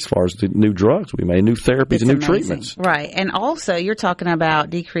high as far as the new drugs we made, new therapies, and new treatments. Right. And also, you're talking about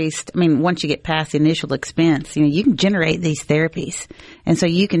decreased, once you get past the initial expense, you can generate these therapies. And so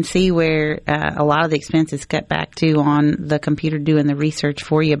you can see where a lot of the expense is cut back to on the computer doing the research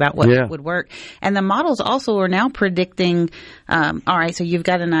for you about what would work. And the models also are now predicting, all right, so you've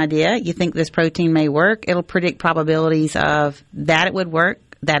got an idea. You think this protein may work. It'll predict probabilities of that it would work,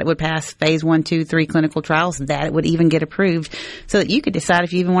 that it would pass phase 1, 2, 3 clinical trials, that it would even get approved, so that you could decide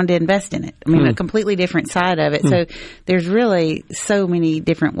if you even wanted to invest in it. A completely different side of it. So there's really so many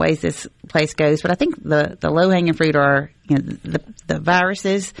different ways this place goes. But I think the low-hanging fruit are the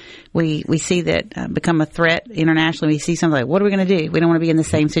viruses. We see that become a threat internationally. We see something like, what are we going to do? We don't want to be in the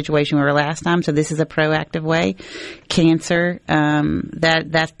same situation we were last time, so this is a proactive way. Cancer,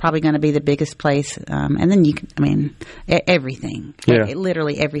 that's probably going to be the biggest place. And then everything. Yeah.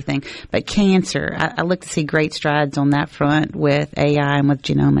 Literally everything. But cancer, I look to see great strides on that front with AI and with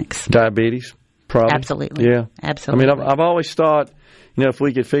genomics. Diabetes, probably. Absolutely. Yeah. Absolutely. I've always thought, if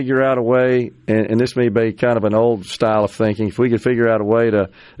we could figure out a way, and this may be kind of an old style of thinking, if we could figure out a way to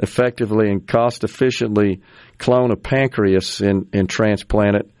effectively and cost-efficiently clone a pancreas and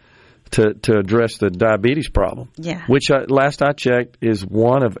transplant it to address the diabetes problem, which last I checked is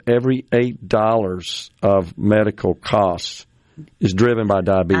one of every $8 of medical costs is driven by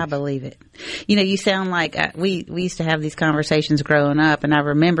diabetes. I believe it. You sound like we used to have these conversations growing up, and I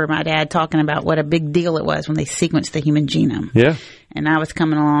remember my dad talking about what a big deal it was when they sequenced the human genome. Yeah. And I was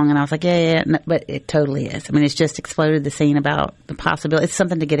coming along, and I was like, yeah, but it totally is. It's just exploded the scene about the possibility. It's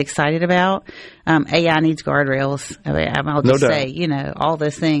something to get excited about. AI needs guardrails. I'll just say, all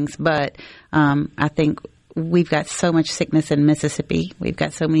those things. But I think we've got so much sickness in Mississippi. We've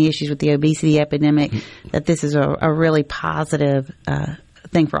got so many issues with the obesity epidemic that this is a really positive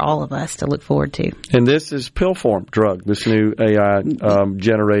thing for all of us to look forward to. And this is pill form drug, this new AI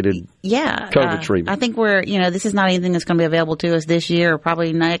generated COVID treatment. I think this is not anything that's going to be available to us this year or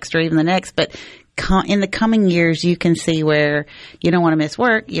probably next or even the next, but in the coming years, you can see where you don't want to miss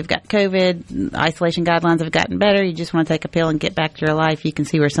work. You've got COVID. Isolation guidelines have gotten better. You just want to take a pill and get back to your life. You can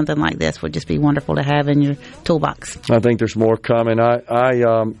see where something like this would just be wonderful to have in your toolbox. I think there's more coming.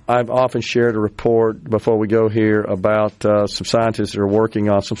 I've often shared a report before we go here about some scientists that are working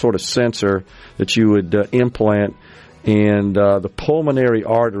on some sort of sensor that you would implant and the pulmonary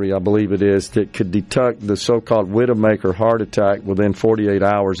artery, I believe it is, that could detect the so-called Widowmaker heart attack within 48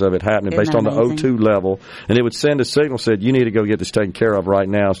 hours of it happening based on the O2 level. And it would send a signal, said, you need to go get this taken care of right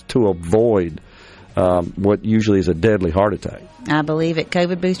now to avoid what usually is a deadly heart attack. I believe it.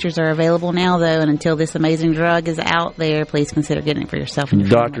 COVID boosters are available now, though, and until this amazing drug is out there, please consider getting it for yourself and your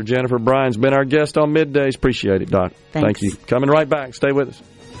family. Dr. Jennifer Bryan's been our guest on Middays. Appreciate it, Doc. Thanks. Thank you. Coming right back. Stay with us.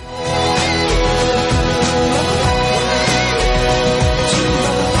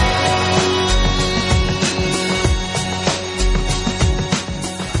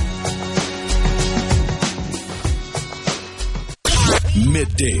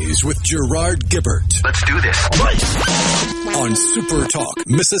 Middays with Gerard Gibert. Let's do this. On SuperTalk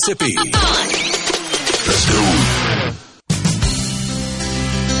Mississippi. Let's go.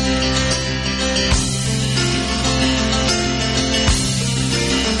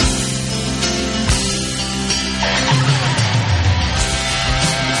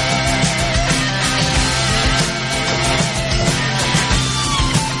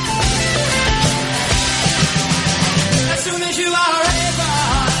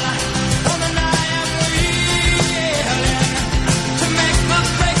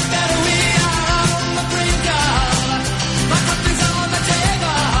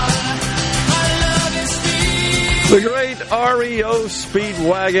 The great REO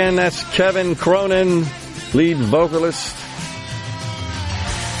Speedwagon, that's Kevin Cronin, lead vocalist.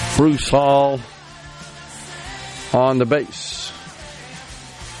 Bruce Hall on the bass.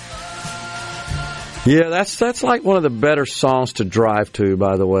 Yeah, that's like one of the better songs to drive to,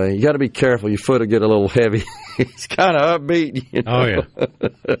 by the way. You got to be careful. Your foot will get a little heavy. It's kind of upbeat. Oh,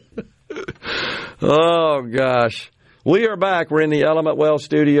 yeah. Oh, gosh. We are back. We're in the Element Well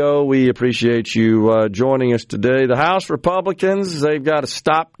studio. We appreciate you joining us today. The House Republicans, they've got a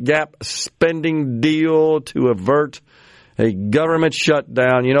stopgap spending deal to avert a government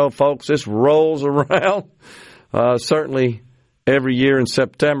shutdown. You know, folks, this rolls around. Certainly every year in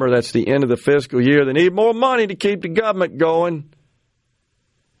September, that's the end of the fiscal year. They need more money to keep the government going.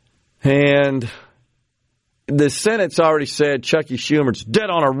 And the Senate's already said Chuckie Schumer's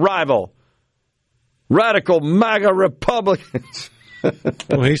dead on arrival. Radical MAGA Republicans.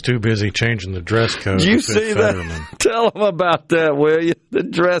 Well, he's too busy changing the dress code. Did you see that? Tell him about that, will you? The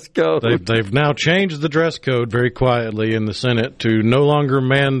dress code. They've now changed the dress code very quietly in the Senate to no longer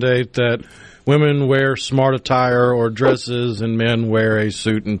mandate that women wear smart attire or dresses and men wear a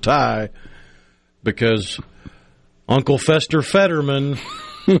suit and tie, because Uncle Fester Fetterman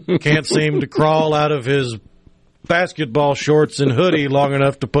can't seem to crawl out of his basketball shorts and hoodie long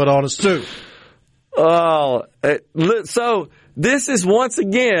enough to put on a suit. Oh, so this is once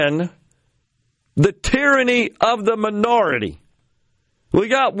again the tyranny of the minority. We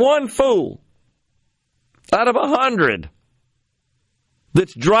got one fool out of 100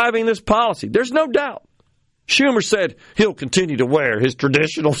 that's driving this policy. There's no doubt. Schumer said he'll continue to wear his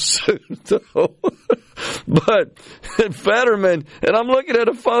traditional suit. But Fetterman, and I'm looking at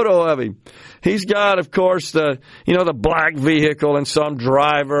a photo of him. He's got, of course, the black vehicle and some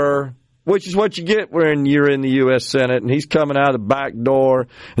driver, which is what you get when you're in the U.S. Senate. And he's coming out of the back door,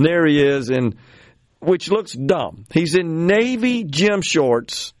 and there he is, which looks dumb. He's in navy gym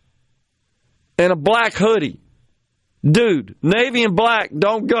shorts and a black hoodie. Dude, navy and black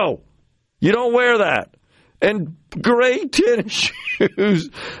don't go. You don't wear that. And gray tennis shoes.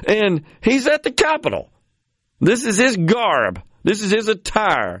 And he's at the Capitol. This is his garb. This is his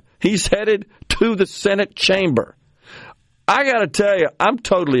attire. He's headed to the Senate chamber. I got to tell you, I'm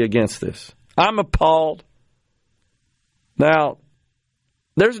totally against this. I'm appalled. Now,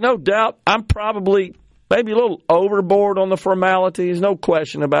 there's no doubt I'm probably maybe a little overboard on the formalities. No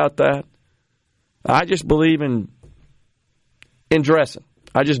question about that. I just believe in dressing.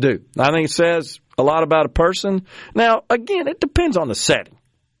 I just do. I think it says a lot about a person. Now, again, it depends on the setting.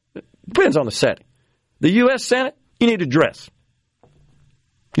 It depends on the setting. The U.S. Senate, you need to dress.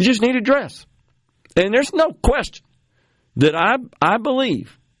 You just need to dress. And there's no question that I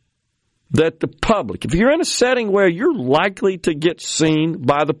believe that the public, if you're in a setting where you're likely to get seen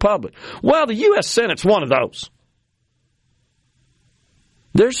by the public, well, the U.S. Senate's one of those.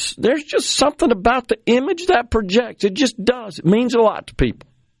 There's just something about the image that projects. It just does. It means a lot to people.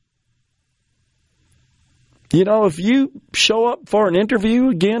 You know, if you show up for an interview,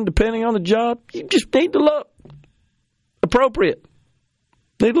 again, depending on the job, you just need to look appropriate.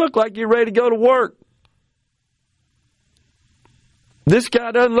 They look like you're ready to go to work. This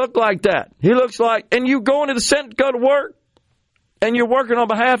guy doesn't look like that. He looks like, and you go into the Senate to go to work, and you're working on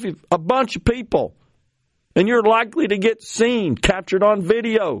behalf of a bunch of people, and you're likely to get seen, captured on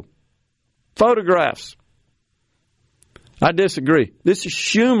video, photographs. I disagree. This is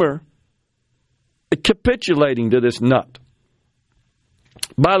Schumer capitulating to this nut.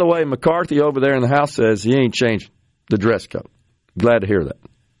 By the way, McCarthy over there in the House says he ain't changing the dress code. Glad to hear that.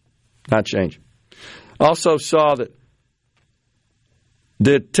 Not changing. Also saw that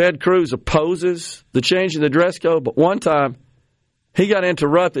Ted Cruz opposes the change in the dress code, but one time he got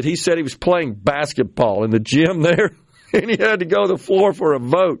interrupted. He said he was playing basketball in the gym there, and he had to go to the floor for a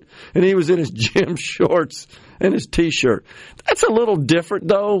vote, and he was in his gym shorts and his T-shirt. That's a little different,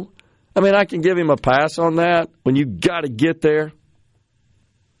 though. I mean, I can give him a pass on that when you got to get there.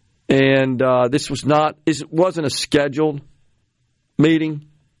 And this wasn't a scheduled meeting,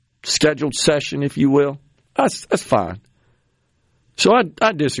 scheduled session, if you will. That's fine. So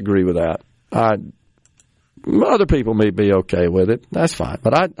I disagree with that. Other people may be okay with it. That's fine.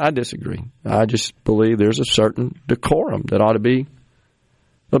 But I disagree. I just believe there's a certain decorum that ought to be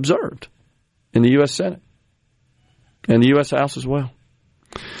observed in the U.S. Senate and the U.S. House as well.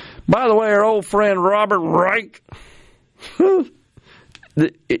 By the way, our old friend Robert Reich,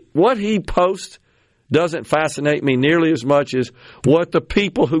 what he posts doesn't fascinate me nearly as much as what the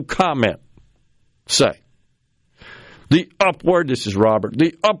people who comment say. This is Robert,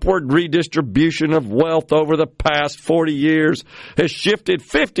 the upward redistribution of wealth over the past 40 years has shifted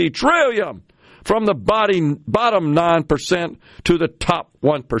 $50 trillion from the bottom 9% to the top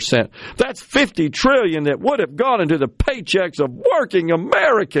 1%. That's $50 trillion that would have gone into the paychecks of working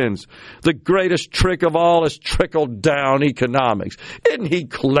Americans. The greatest trick of all is trickle-down economics. Isn't he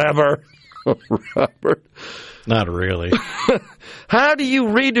clever, Robert? Not really. How do you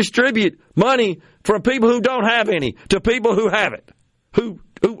redistribute money from people who don't have any to people who have it, who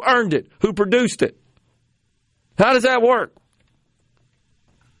earned it, who produced it? How does that work?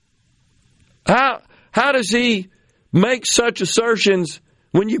 How does he make such assertions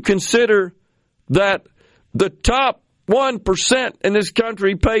when you consider that the top 1% in this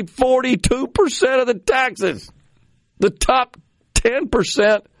country pay 42% of the taxes? The top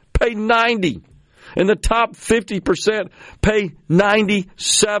 10% pay 90%. And the top 50% pay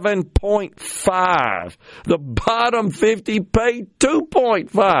 97.5%. The bottom 50 pay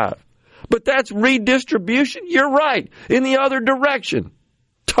 2.5%. But that's redistribution. You're right. In the other direction.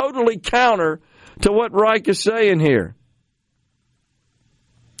 Totally counter to what Reich is saying here.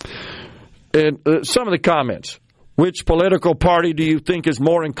 And some of the comments. Which political party do you think is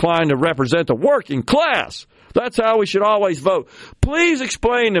more inclined to represent the working class? That's how we should always vote. Please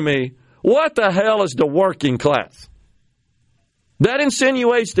explain to me, what the hell is the working class? That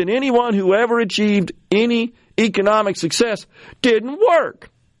insinuates that anyone who ever achieved any economic success didn't work.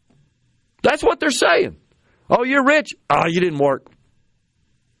 That's what they're saying. Oh, you're rich? Oh, you didn't work.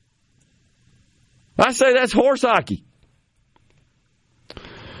 I say that's horse hockey.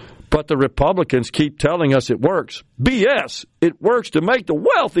 But the Republicans keep telling us it works. BS. It works to make the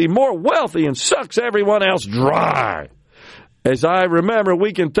wealthy more wealthy and sucks everyone else dry. As I remember,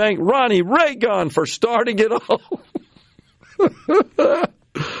 we can thank Ronnie Reagan for starting it all.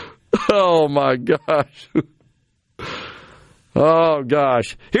 Oh, my gosh. Oh,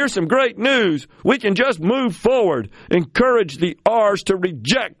 gosh. Here's some great news. We can just move forward. Encourage the R's to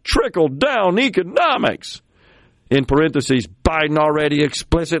reject trickle-down economics. In parentheses, Biden already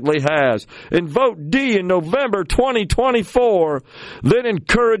explicitly has. And vote D in November 2024. Then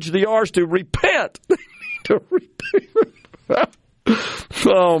encourage the R's to repent. To repent.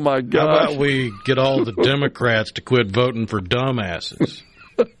 Oh, my God. How about we get all the Democrats to quit voting for dumbasses?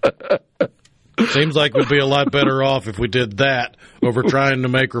 Seems like we'd be a lot better off if we did that over trying to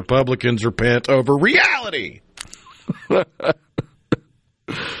make Republicans repent over reality.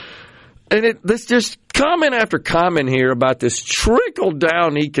 And this just comment after comment here about this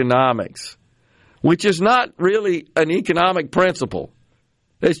trickle-down economics, which is not really an economic principle.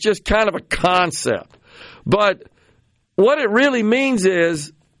 It's just kind of a concept. But what it really means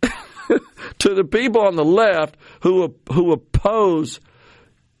is, to the people on the left who oppose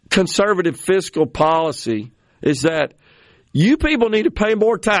conservative fiscal policy, is that you people need to pay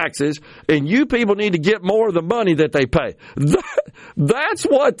more taxes and you people need to get more of the money that they pay. That's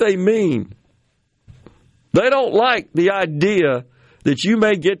what they mean. They don't like the idea that you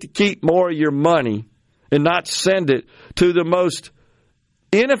may get to keep more of your money and not send it to the most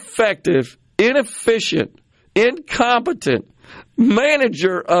ineffective, inefficient, incompetent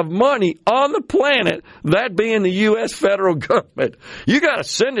manager of money on the planet, that being the U.S. federal government. You got to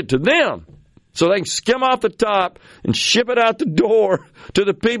send it to them so they can skim off the top and ship it out the door to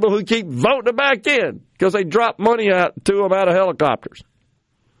the people who keep voting it back in because they drop money out to them out of helicopters.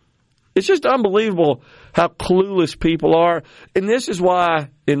 It's just unbelievable how clueless people are. And this is why,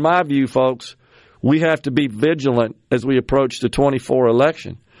 in my view, folks, we have to be vigilant as we approach the 24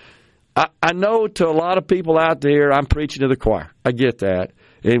 election. I know to a lot of people out there, I'm preaching to the choir. I get that.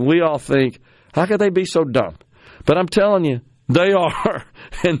 And we all think, how could they be so dumb? But I'm telling you, they are.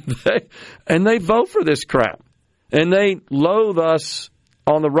 And they vote for this crap. And they loathe us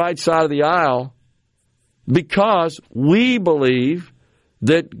on the right side of the aisle because we believe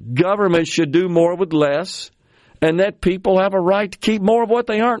that government should do more with less and that people have a right to keep more of what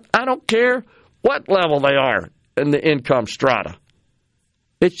they earn. I don't care what level they are in the income strata.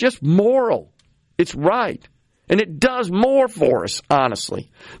 It's just moral. It's right. And it does more for us, honestly,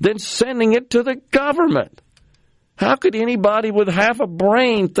 than sending it to the government. How could anybody with half a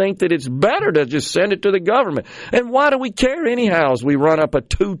brain think that it's better to just send it to the government? And why do we care anyhow as we run up a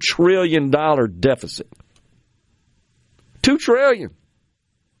 $2 trillion deficit? $2 trillion.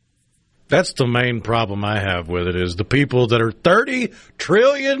 That's the main problem I have with it, is the people that are $30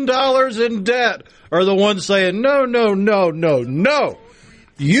 trillion in debt are the ones saying, no, no, no, no, no.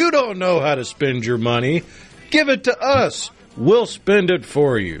 You don't know how to spend your money. Give it to us. We'll spend it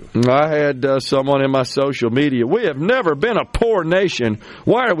for you. I had someone in my social media. We have never been a poor nation.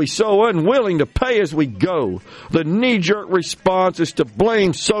 Why are we so unwilling to pay as we go? The knee-jerk response is to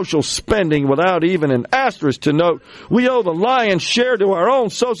blame social spending without even an asterisk to note we owe the lion's share to our own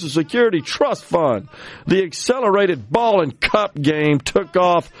Social Security Trust Fund. The accelerated ball and cup game took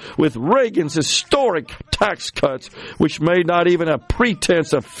off with Reagan's historic tax cuts, which made not even a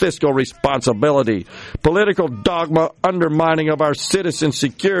pretense of fiscal responsibility. Political dogma undermined of our citizen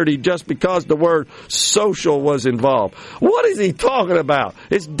security just because the word social was involved. What is he talking about?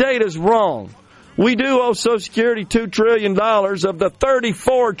 His data's wrong. We do owe Social Security $2 trillion of the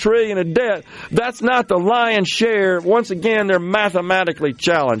 $34 trillion of debt. That's not the lion's share. Once again, they're mathematically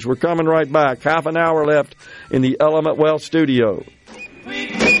challenged. We're coming right back. Half an hour left in the Element Wealth studio. Bring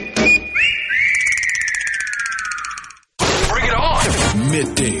it on.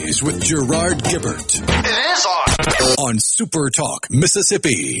 Middays with Gerard Gibert. It is on. On SuperTalk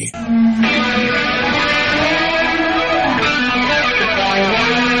Mississippi.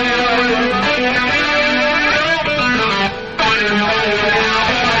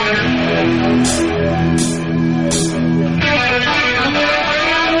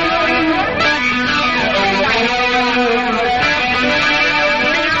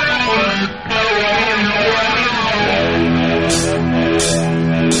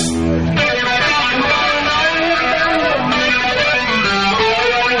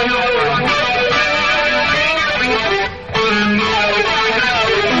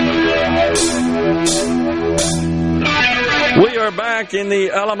 back in the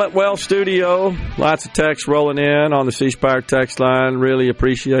Element Well studio. Lots of texts rolling in on the C Spire text line. Really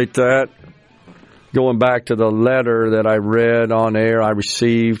appreciate that. Going back to the letter that I read on air, I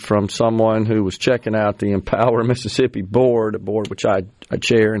received from someone who was checking out the Empower Mississippi board, a board which I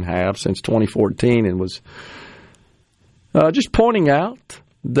chair and have since 2014, and was just pointing out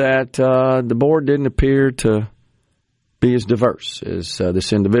that the board didn't appear to be as diverse as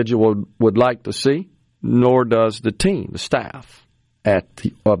this individual would like to see, nor does the team, the staff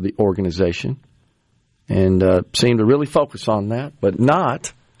of the organization, and seem to really focus on that, but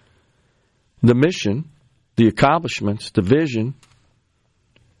not the mission, the accomplishments, the vision,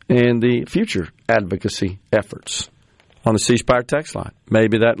 and the future advocacy efforts on the C Spire text line.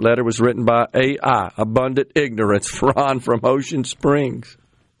 Maybe that letter was written by AI, Abundant Ignorance, Ron from Ocean Springs.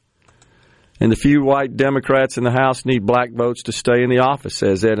 And the few white Democrats in the House need black votes to stay in the office,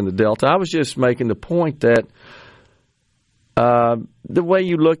 says Ed in the Delta. I was just making the point that the way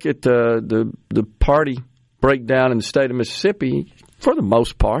you look at the party breakdown in the state of Mississippi, for the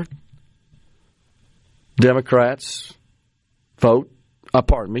most part, Democrats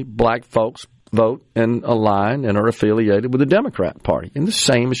black folks vote and align and are affiliated with the Democrat Party. And the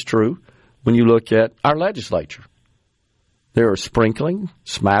same is true when you look at our legislature. There are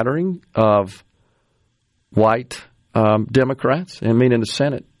smattering of white Democrats. I mean, in the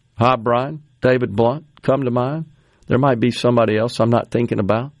Senate, Hob Bryan, David Blunt come to mind. There might be somebody else I'm not thinking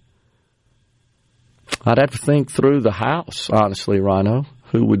about. I'd have to think through the House, honestly, Rhino,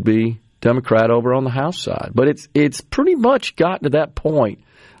 who would be Democrat over on the House side. But it's pretty much gotten to that point,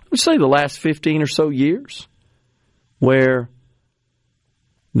 I would say the last 15 or so years, where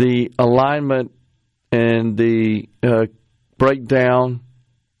the alignment and the breakdown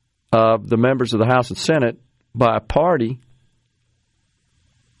of the members of the House and Senate by a party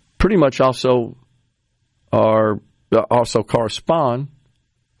pretty much also correspond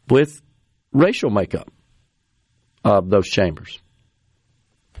with racial makeup of those chambers.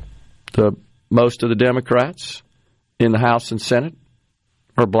 Most of the Democrats in the House and Senate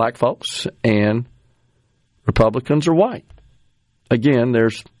are black folks, and Republicans are white. Again,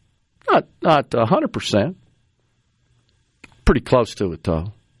 there's not 100%. Pretty close to it,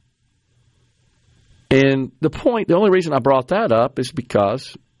 though. And the only reason I brought that up is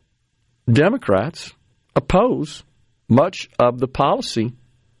because Democrats oppose much of the policy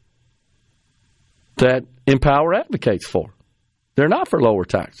that Empower advocates for. They're not for lower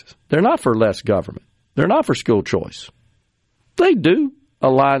taxes. They're not for less government. They're not for school choice. They do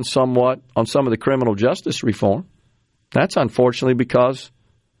align somewhat on some of the criminal justice reform. That's unfortunately because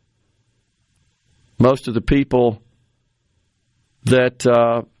most of the people that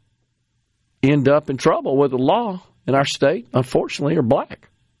end up in trouble with the law in our state, unfortunately, are black.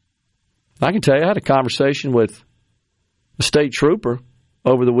 I can tell you, I had a conversation with a state trooper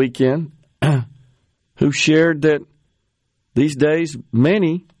over the weekend who shared that these days,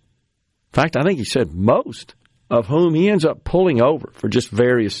 many, in fact, I think he said most, of whom he ends up pulling over for just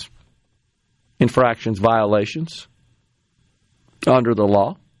various infractions, violations under the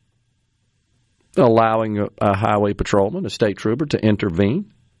law, allowing a highway patrolman, a state trooper, to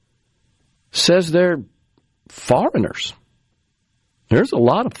intervene, says they're foreigners. There's a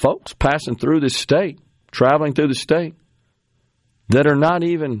lot of folks passing through this state, traveling through the state, that are not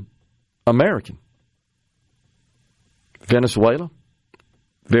even American. Venezuela,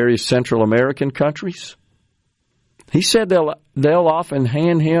 various Central American countries. He said they'll often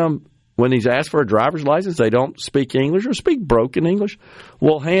hand him, when he's asked for a driver's license, they don't speak English or speak broken English,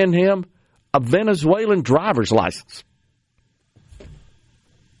 will hand him a Venezuelan driver's license.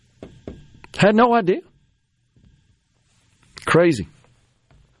 Had no idea. Crazy.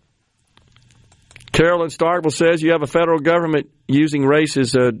 Carolyn Starkville says you have a federal government using race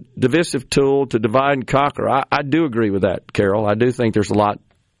as a divisive tool to divide and conquer. I do agree with that, Carol. I do think there's a lot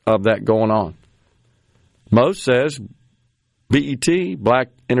of that going on. Mose says BET, Black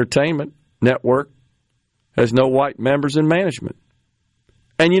Entertainment Network, has no white members in management.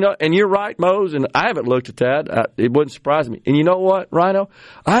 And you're right, Mose, and I haven't looked at that. It wouldn't surprise me. And you know what, Rhino?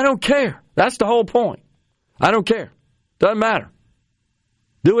 I don't care. That's the whole point. I don't care. Doesn't matter.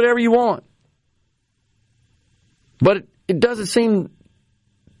 Do whatever you want. But it doesn't seem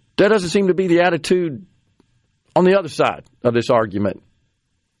to be the attitude on the other side of this argument,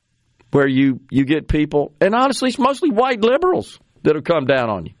 where you get people, and honestly, it's mostly white liberals that have come down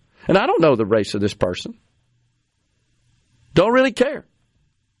on you. And I don't know the race of this person. Don't really care.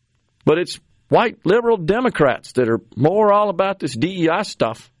 But it's white liberal Democrats that are more all about this DEI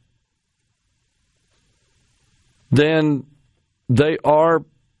stuff than they are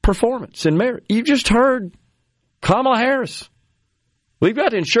performance and merit. You just heard Kamala Harris We've got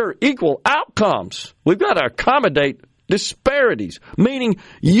to ensure equal outcomes. We've got to accommodate disparities, meaning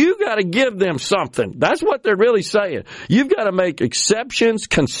you got to give them something. That's what they're really saying. You've got to make exceptions,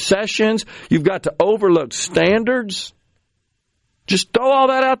 concessions. You've got to overlook standards. Just throw all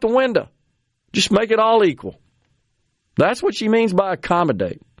that out the window. Just make it all equal. That's what she means by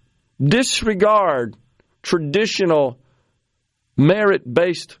accommodate. Disregard traditional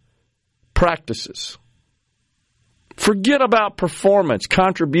merit-based practices. Forget about performance,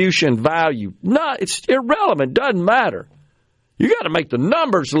 contribution, value. No, it's irrelevant. Doesn't matter. You got to make the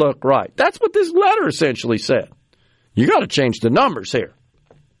numbers look right. That's what this letter essentially said. You got to change the numbers here.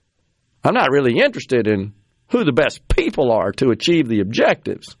 I'm not really interested in who the best people are to achieve the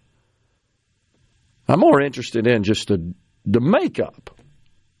objectives. I'm more interested in just the makeup.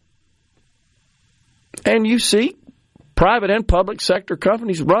 And you see private and public sector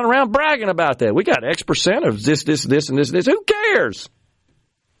companies run around bragging about that. We got X% of this, and this. Who cares?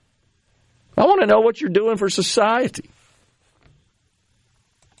 I want to know what you're doing for society.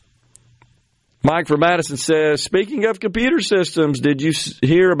 Mike from Madison says, speaking of computer systems, did you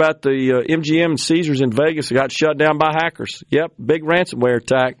hear about the MGM and Caesars in Vegas that got shut down by hackers? Yep, big ransomware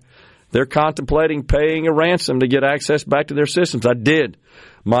attack. They're contemplating paying a ransom to get access back to their systems. I did,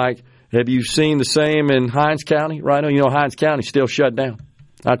 Mike. Have you seen the same in Hinds County? Right now, you know Hinds County's still shut down.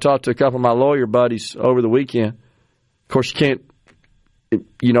 I talked to a couple of my lawyer buddies over the weekend. Of course, you can't,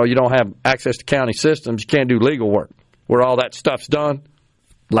 you don't have access to county systems. You can't do legal work where all that stuff's done.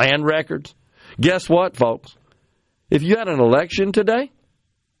 Land records. Guess what, folks? If you had an election today,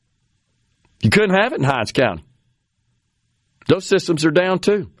 you couldn't have it in Hinds County. Those systems are down,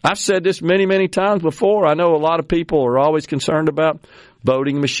 too. I've said this many, many times before. I know a lot of people are always concerned about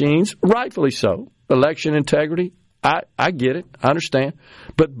voting machines, rightfully so. Election integrity, I get it. I understand.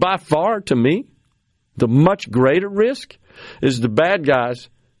 But by far, to me, the much greater risk is the bad guys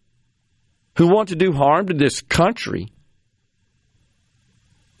who want to do harm to this country.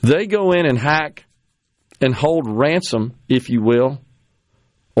 They go in and hack and hold ransom, if you will,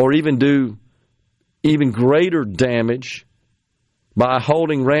 or even do even greater damage by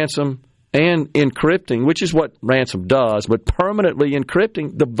holding ransom and encrypting, which is what ransom does, but permanently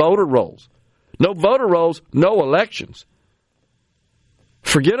encrypting the voter rolls. No voter rolls, no elections.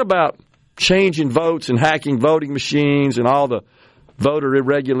 Forget about changing votes and hacking voting machines and all the voter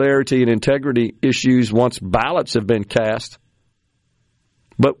irregularity and integrity issues once ballots have been cast.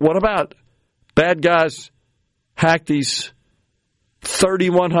 But what about bad guys hack these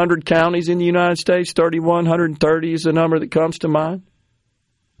 3,100 counties in the United States? 3,130 is the number that comes to mind.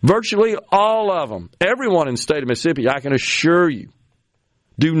 Virtually all of them, everyone in the state of Mississippi, I can assure you,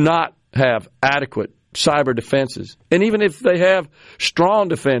 do not have adequate cyber defenses. And even if they have strong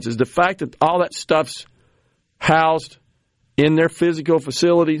defenses, the fact that all that stuff's housed in their physical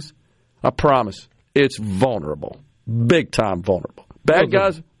facilities, I promise, it's vulnerable. Big time vulnerable. Bad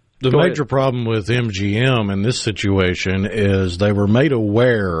guys. The major problem with MGM in this situation is they were made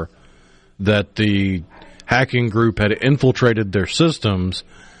aware that the hacking group had infiltrated their systems,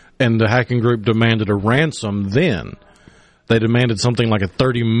 and the hacking group demanded a ransom then. They demanded something like a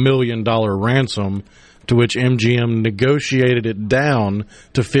 $30 million ransom, to which MGM negotiated it down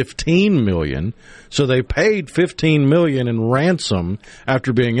to $15 million. So they paid $15 million in ransom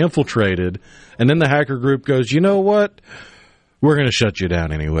after being infiltrated, and then the hacker group goes, you know what? We're going to shut you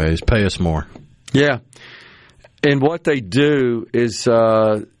down anyways. Pay us more. Yeah. And what they do is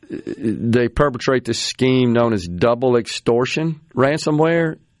they perpetrate this scheme known as double extortion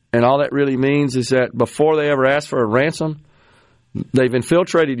ransomware. And all that really means is that before they ever ask for a ransom, they've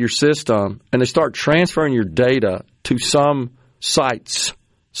infiltrated your system and they start transferring your data to some site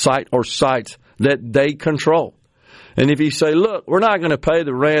or sites that they control. And if you say, look, we're not going to pay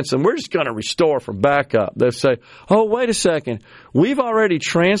the ransom, we're just going to restore from backup, they'll say, oh, wait a second, we've already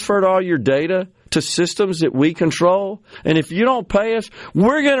transferred all your data to systems that we control, and if you don't pay us,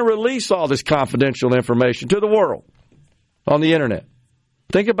 we're going to release all this confidential information to the world on the Internet.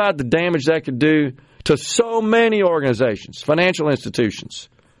 Think about the damage that could do to so many organizations, financial institutions,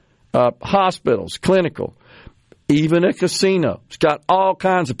 hospitals, clinical, even a casino. It's got all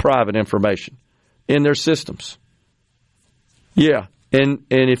kinds of private information in their systems. Yeah, and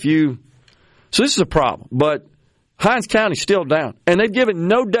if you... So this is a problem, but Hinds County's still down. And they've given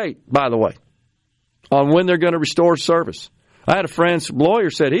no date, by the way, on when they're going to restore service. I had a friend's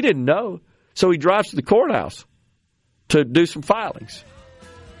lawyer said he didn't know, so he drives to the courthouse to do some filings.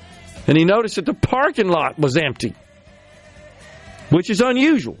 And he noticed that the parking lot was empty, which is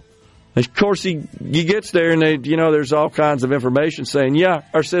unusual. And of course, he gets there, and there's all kinds of information saying, yeah,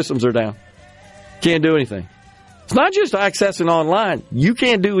 our systems are down. Can't do anything. It's not just accessing online. You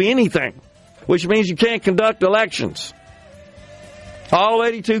can't do anything, which means you can't conduct elections. All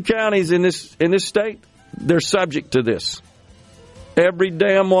 82 counties in this state, they're subject to this. Every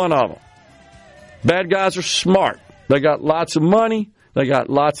damn one of them. Bad guys are smart. They got lots of money. They got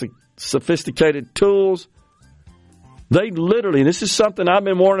lots of sophisticated tools. They literally, this is something I've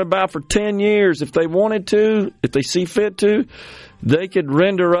been warning about for 10 years. If they wanted to, if they see fit to, they could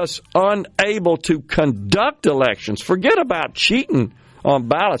render us unable to conduct elections. Forget about cheating on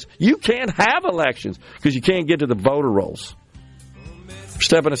ballots. You can't have elections because you can't get to the voter rolls.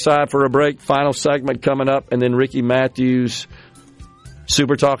 Stepping aside for a break, final segment coming up, and then Ricky Matthews,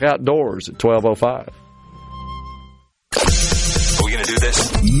 Super Talk Outdoors at 12:05. Are we going to do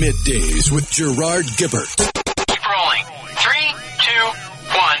this? Middays with Gerard Gibert. Keep rolling. 3, 2,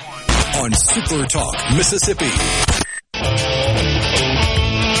 1. On Super Talk Mississippi.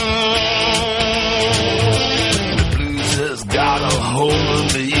 The blues has got a hold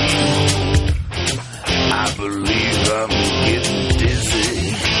of me. I believe I'm getting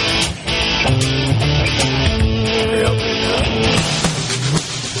dizzy. Help me now.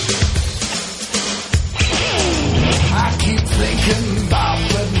 I keep thinking about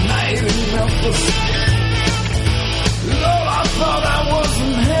the night in Memphis. Lord, I thought I was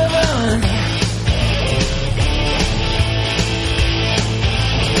in heaven.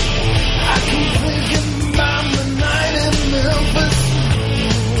 I keep thinking about the night in Memphis.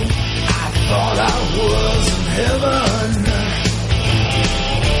 I thought I was in heaven.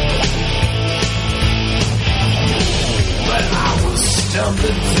 But I was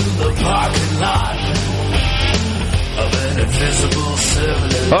stumbling through the parking lot of an invisible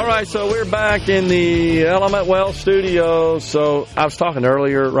 7-Eleven. All right, so we're back in the Element Well studio. So I was talking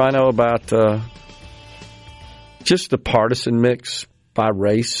earlier, Rhino, about just the partisan mix by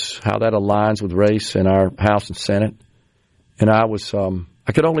race, how that aligns with race in our House and Senate. And I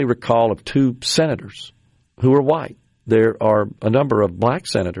could only recall of 2 senators who are white. There are a number of black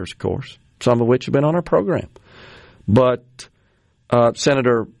senators, of course, some of which have been on our program. But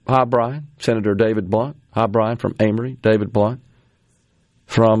Senator Hobbrien, Senator David Blunt, Hobbrien from Amory, David Blunt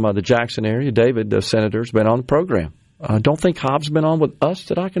from the Jackson area. David, the senator, has been on the program. I don't think Hobbs been on with us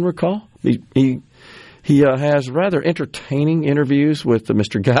that I can recall. He has rather entertaining interviews with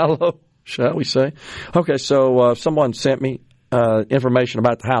Mr. Gallo, shall we say. Okay, so someone sent me information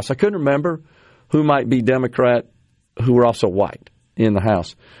about the House. I couldn't remember who might be Democrat who were also white in the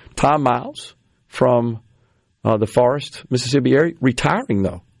House. Tom Miles from the Forest, Mississippi area, retiring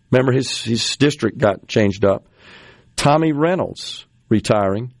though. Remember his district got changed up. Tommy Reynolds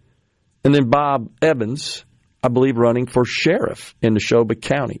retiring. And then Bob Evans, I believe, running for sheriff in the Neshoba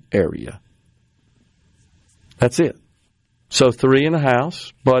County area. That's it. So 3 in the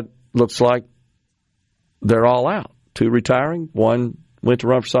House, but looks like they're all out. 2 retiring, 1 went to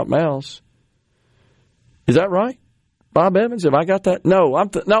run for something else. Is that right? Bob Evans, have I got that? No,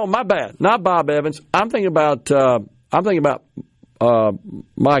 no, my bad. Not Bob Evans. I'm thinking about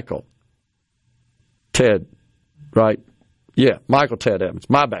Michael Ted, right? Yeah, Michael Ted Evans.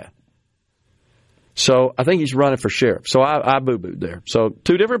 My bad. So I think he's running for sheriff. So I boo-booed there. So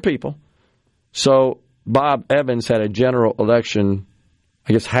 2 different people. So Bob Evans had a general election,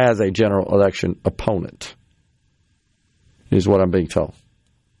 I guess has a general election opponent, is what I'm being told.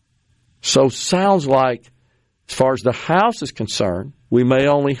 So sounds like, as far as the House is concerned, we may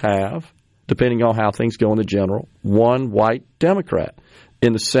only have, depending on how things go in the general, 1 white Democrat.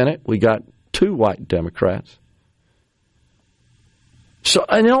 In the Senate, we got 2 white Democrats. So,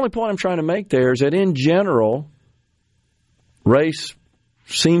 and the only point I'm trying to make there is that in general, race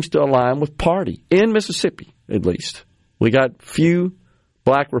seems to align with party. In Mississippi, at least. We got few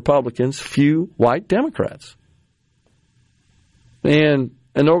black Republicans, few white Democrats. And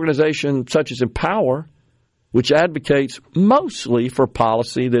an organization such as Empower, which advocates mostly for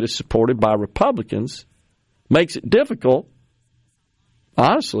policy that is supported by Republicans, makes it difficult,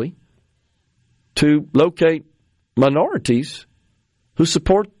 honestly, to locate minorities who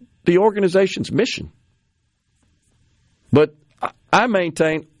support the organization's mission. But I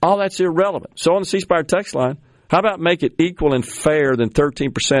maintain all that's irrelevant. So on the C-Spire text line, how about make it equal and fair than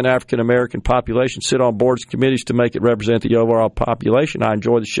 13% African-American population sit on boards and committees to make it represent the overall population? I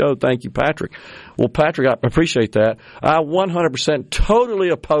enjoy the show. Thank you, Patrick. Well, Patrick, I appreciate that. I 100% totally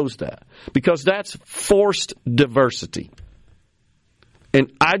oppose that because that's forced diversity.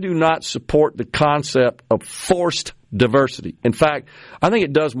 And I do not support the concept of forced diversity. In fact, I think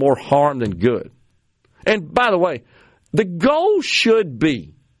it does more harm than good. And by the way, the goal should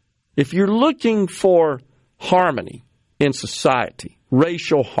be, if you're looking for harmony in society,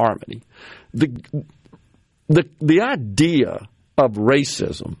 racial harmony, the idea of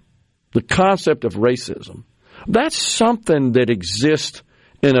racism, the concept of racism, that's something that exists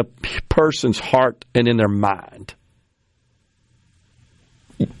in a person's heart and in their mind.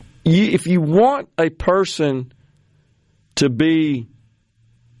 If you want a person to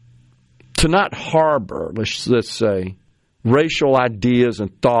not harbor, let's say, racial ideas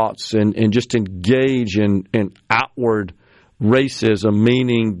and thoughts and just engage in outward racism,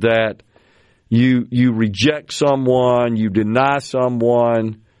 meaning that you reject someone, you deny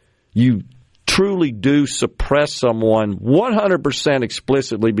someone, you truly do suppress someone 100%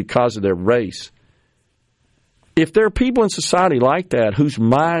 explicitly because of their race. If there are people in society like that whose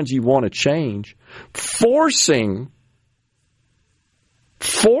minds you want to change, forcing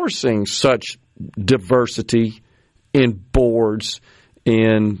such diversity in boards,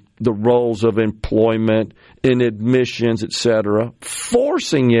 in the roles of employment, in admissions, etc.,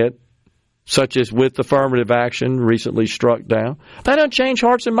 forcing it, such as with affirmative action recently struck down, that doesn't change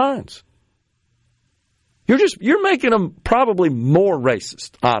hearts and minds. You're making them probably more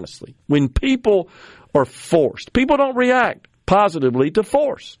racist, honestly. When people are forced, people don't react positively to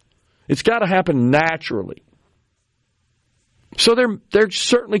force. It's got to happen naturally. So there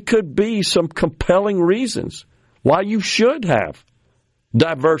certainly could be some compelling reasons why you should have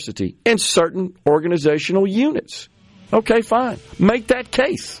diversity in certain organizational units. Okay, fine. Make that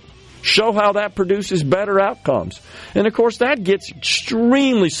case. Show how that produces better outcomes. And, of course, that gets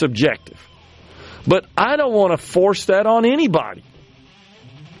extremely subjective. But I don't want to force that on anybody.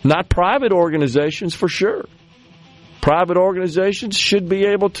 Not private organizations, for sure. Private organizations should be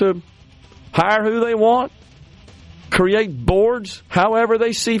able to hire who they want, create boards however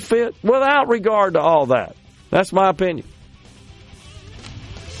they see fit, without regard to all that. That's my opinion.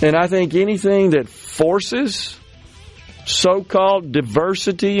 And I think anything that forces so-called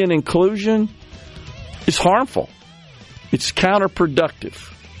diversity and inclusion is harmful. It's counterproductive.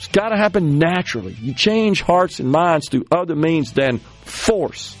 It's got to happen naturally. You change hearts and minds through other means than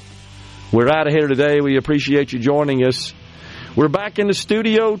force. We're out of here today. We appreciate you joining us. We're back in the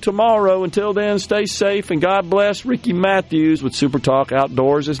studio tomorrow. Until then, stay safe and God bless. Ricky Matthews with Super Talk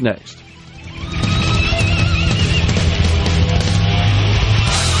Outdoors is next.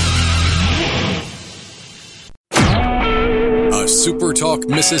 A SuperTalk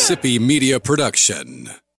Mississippi Media production.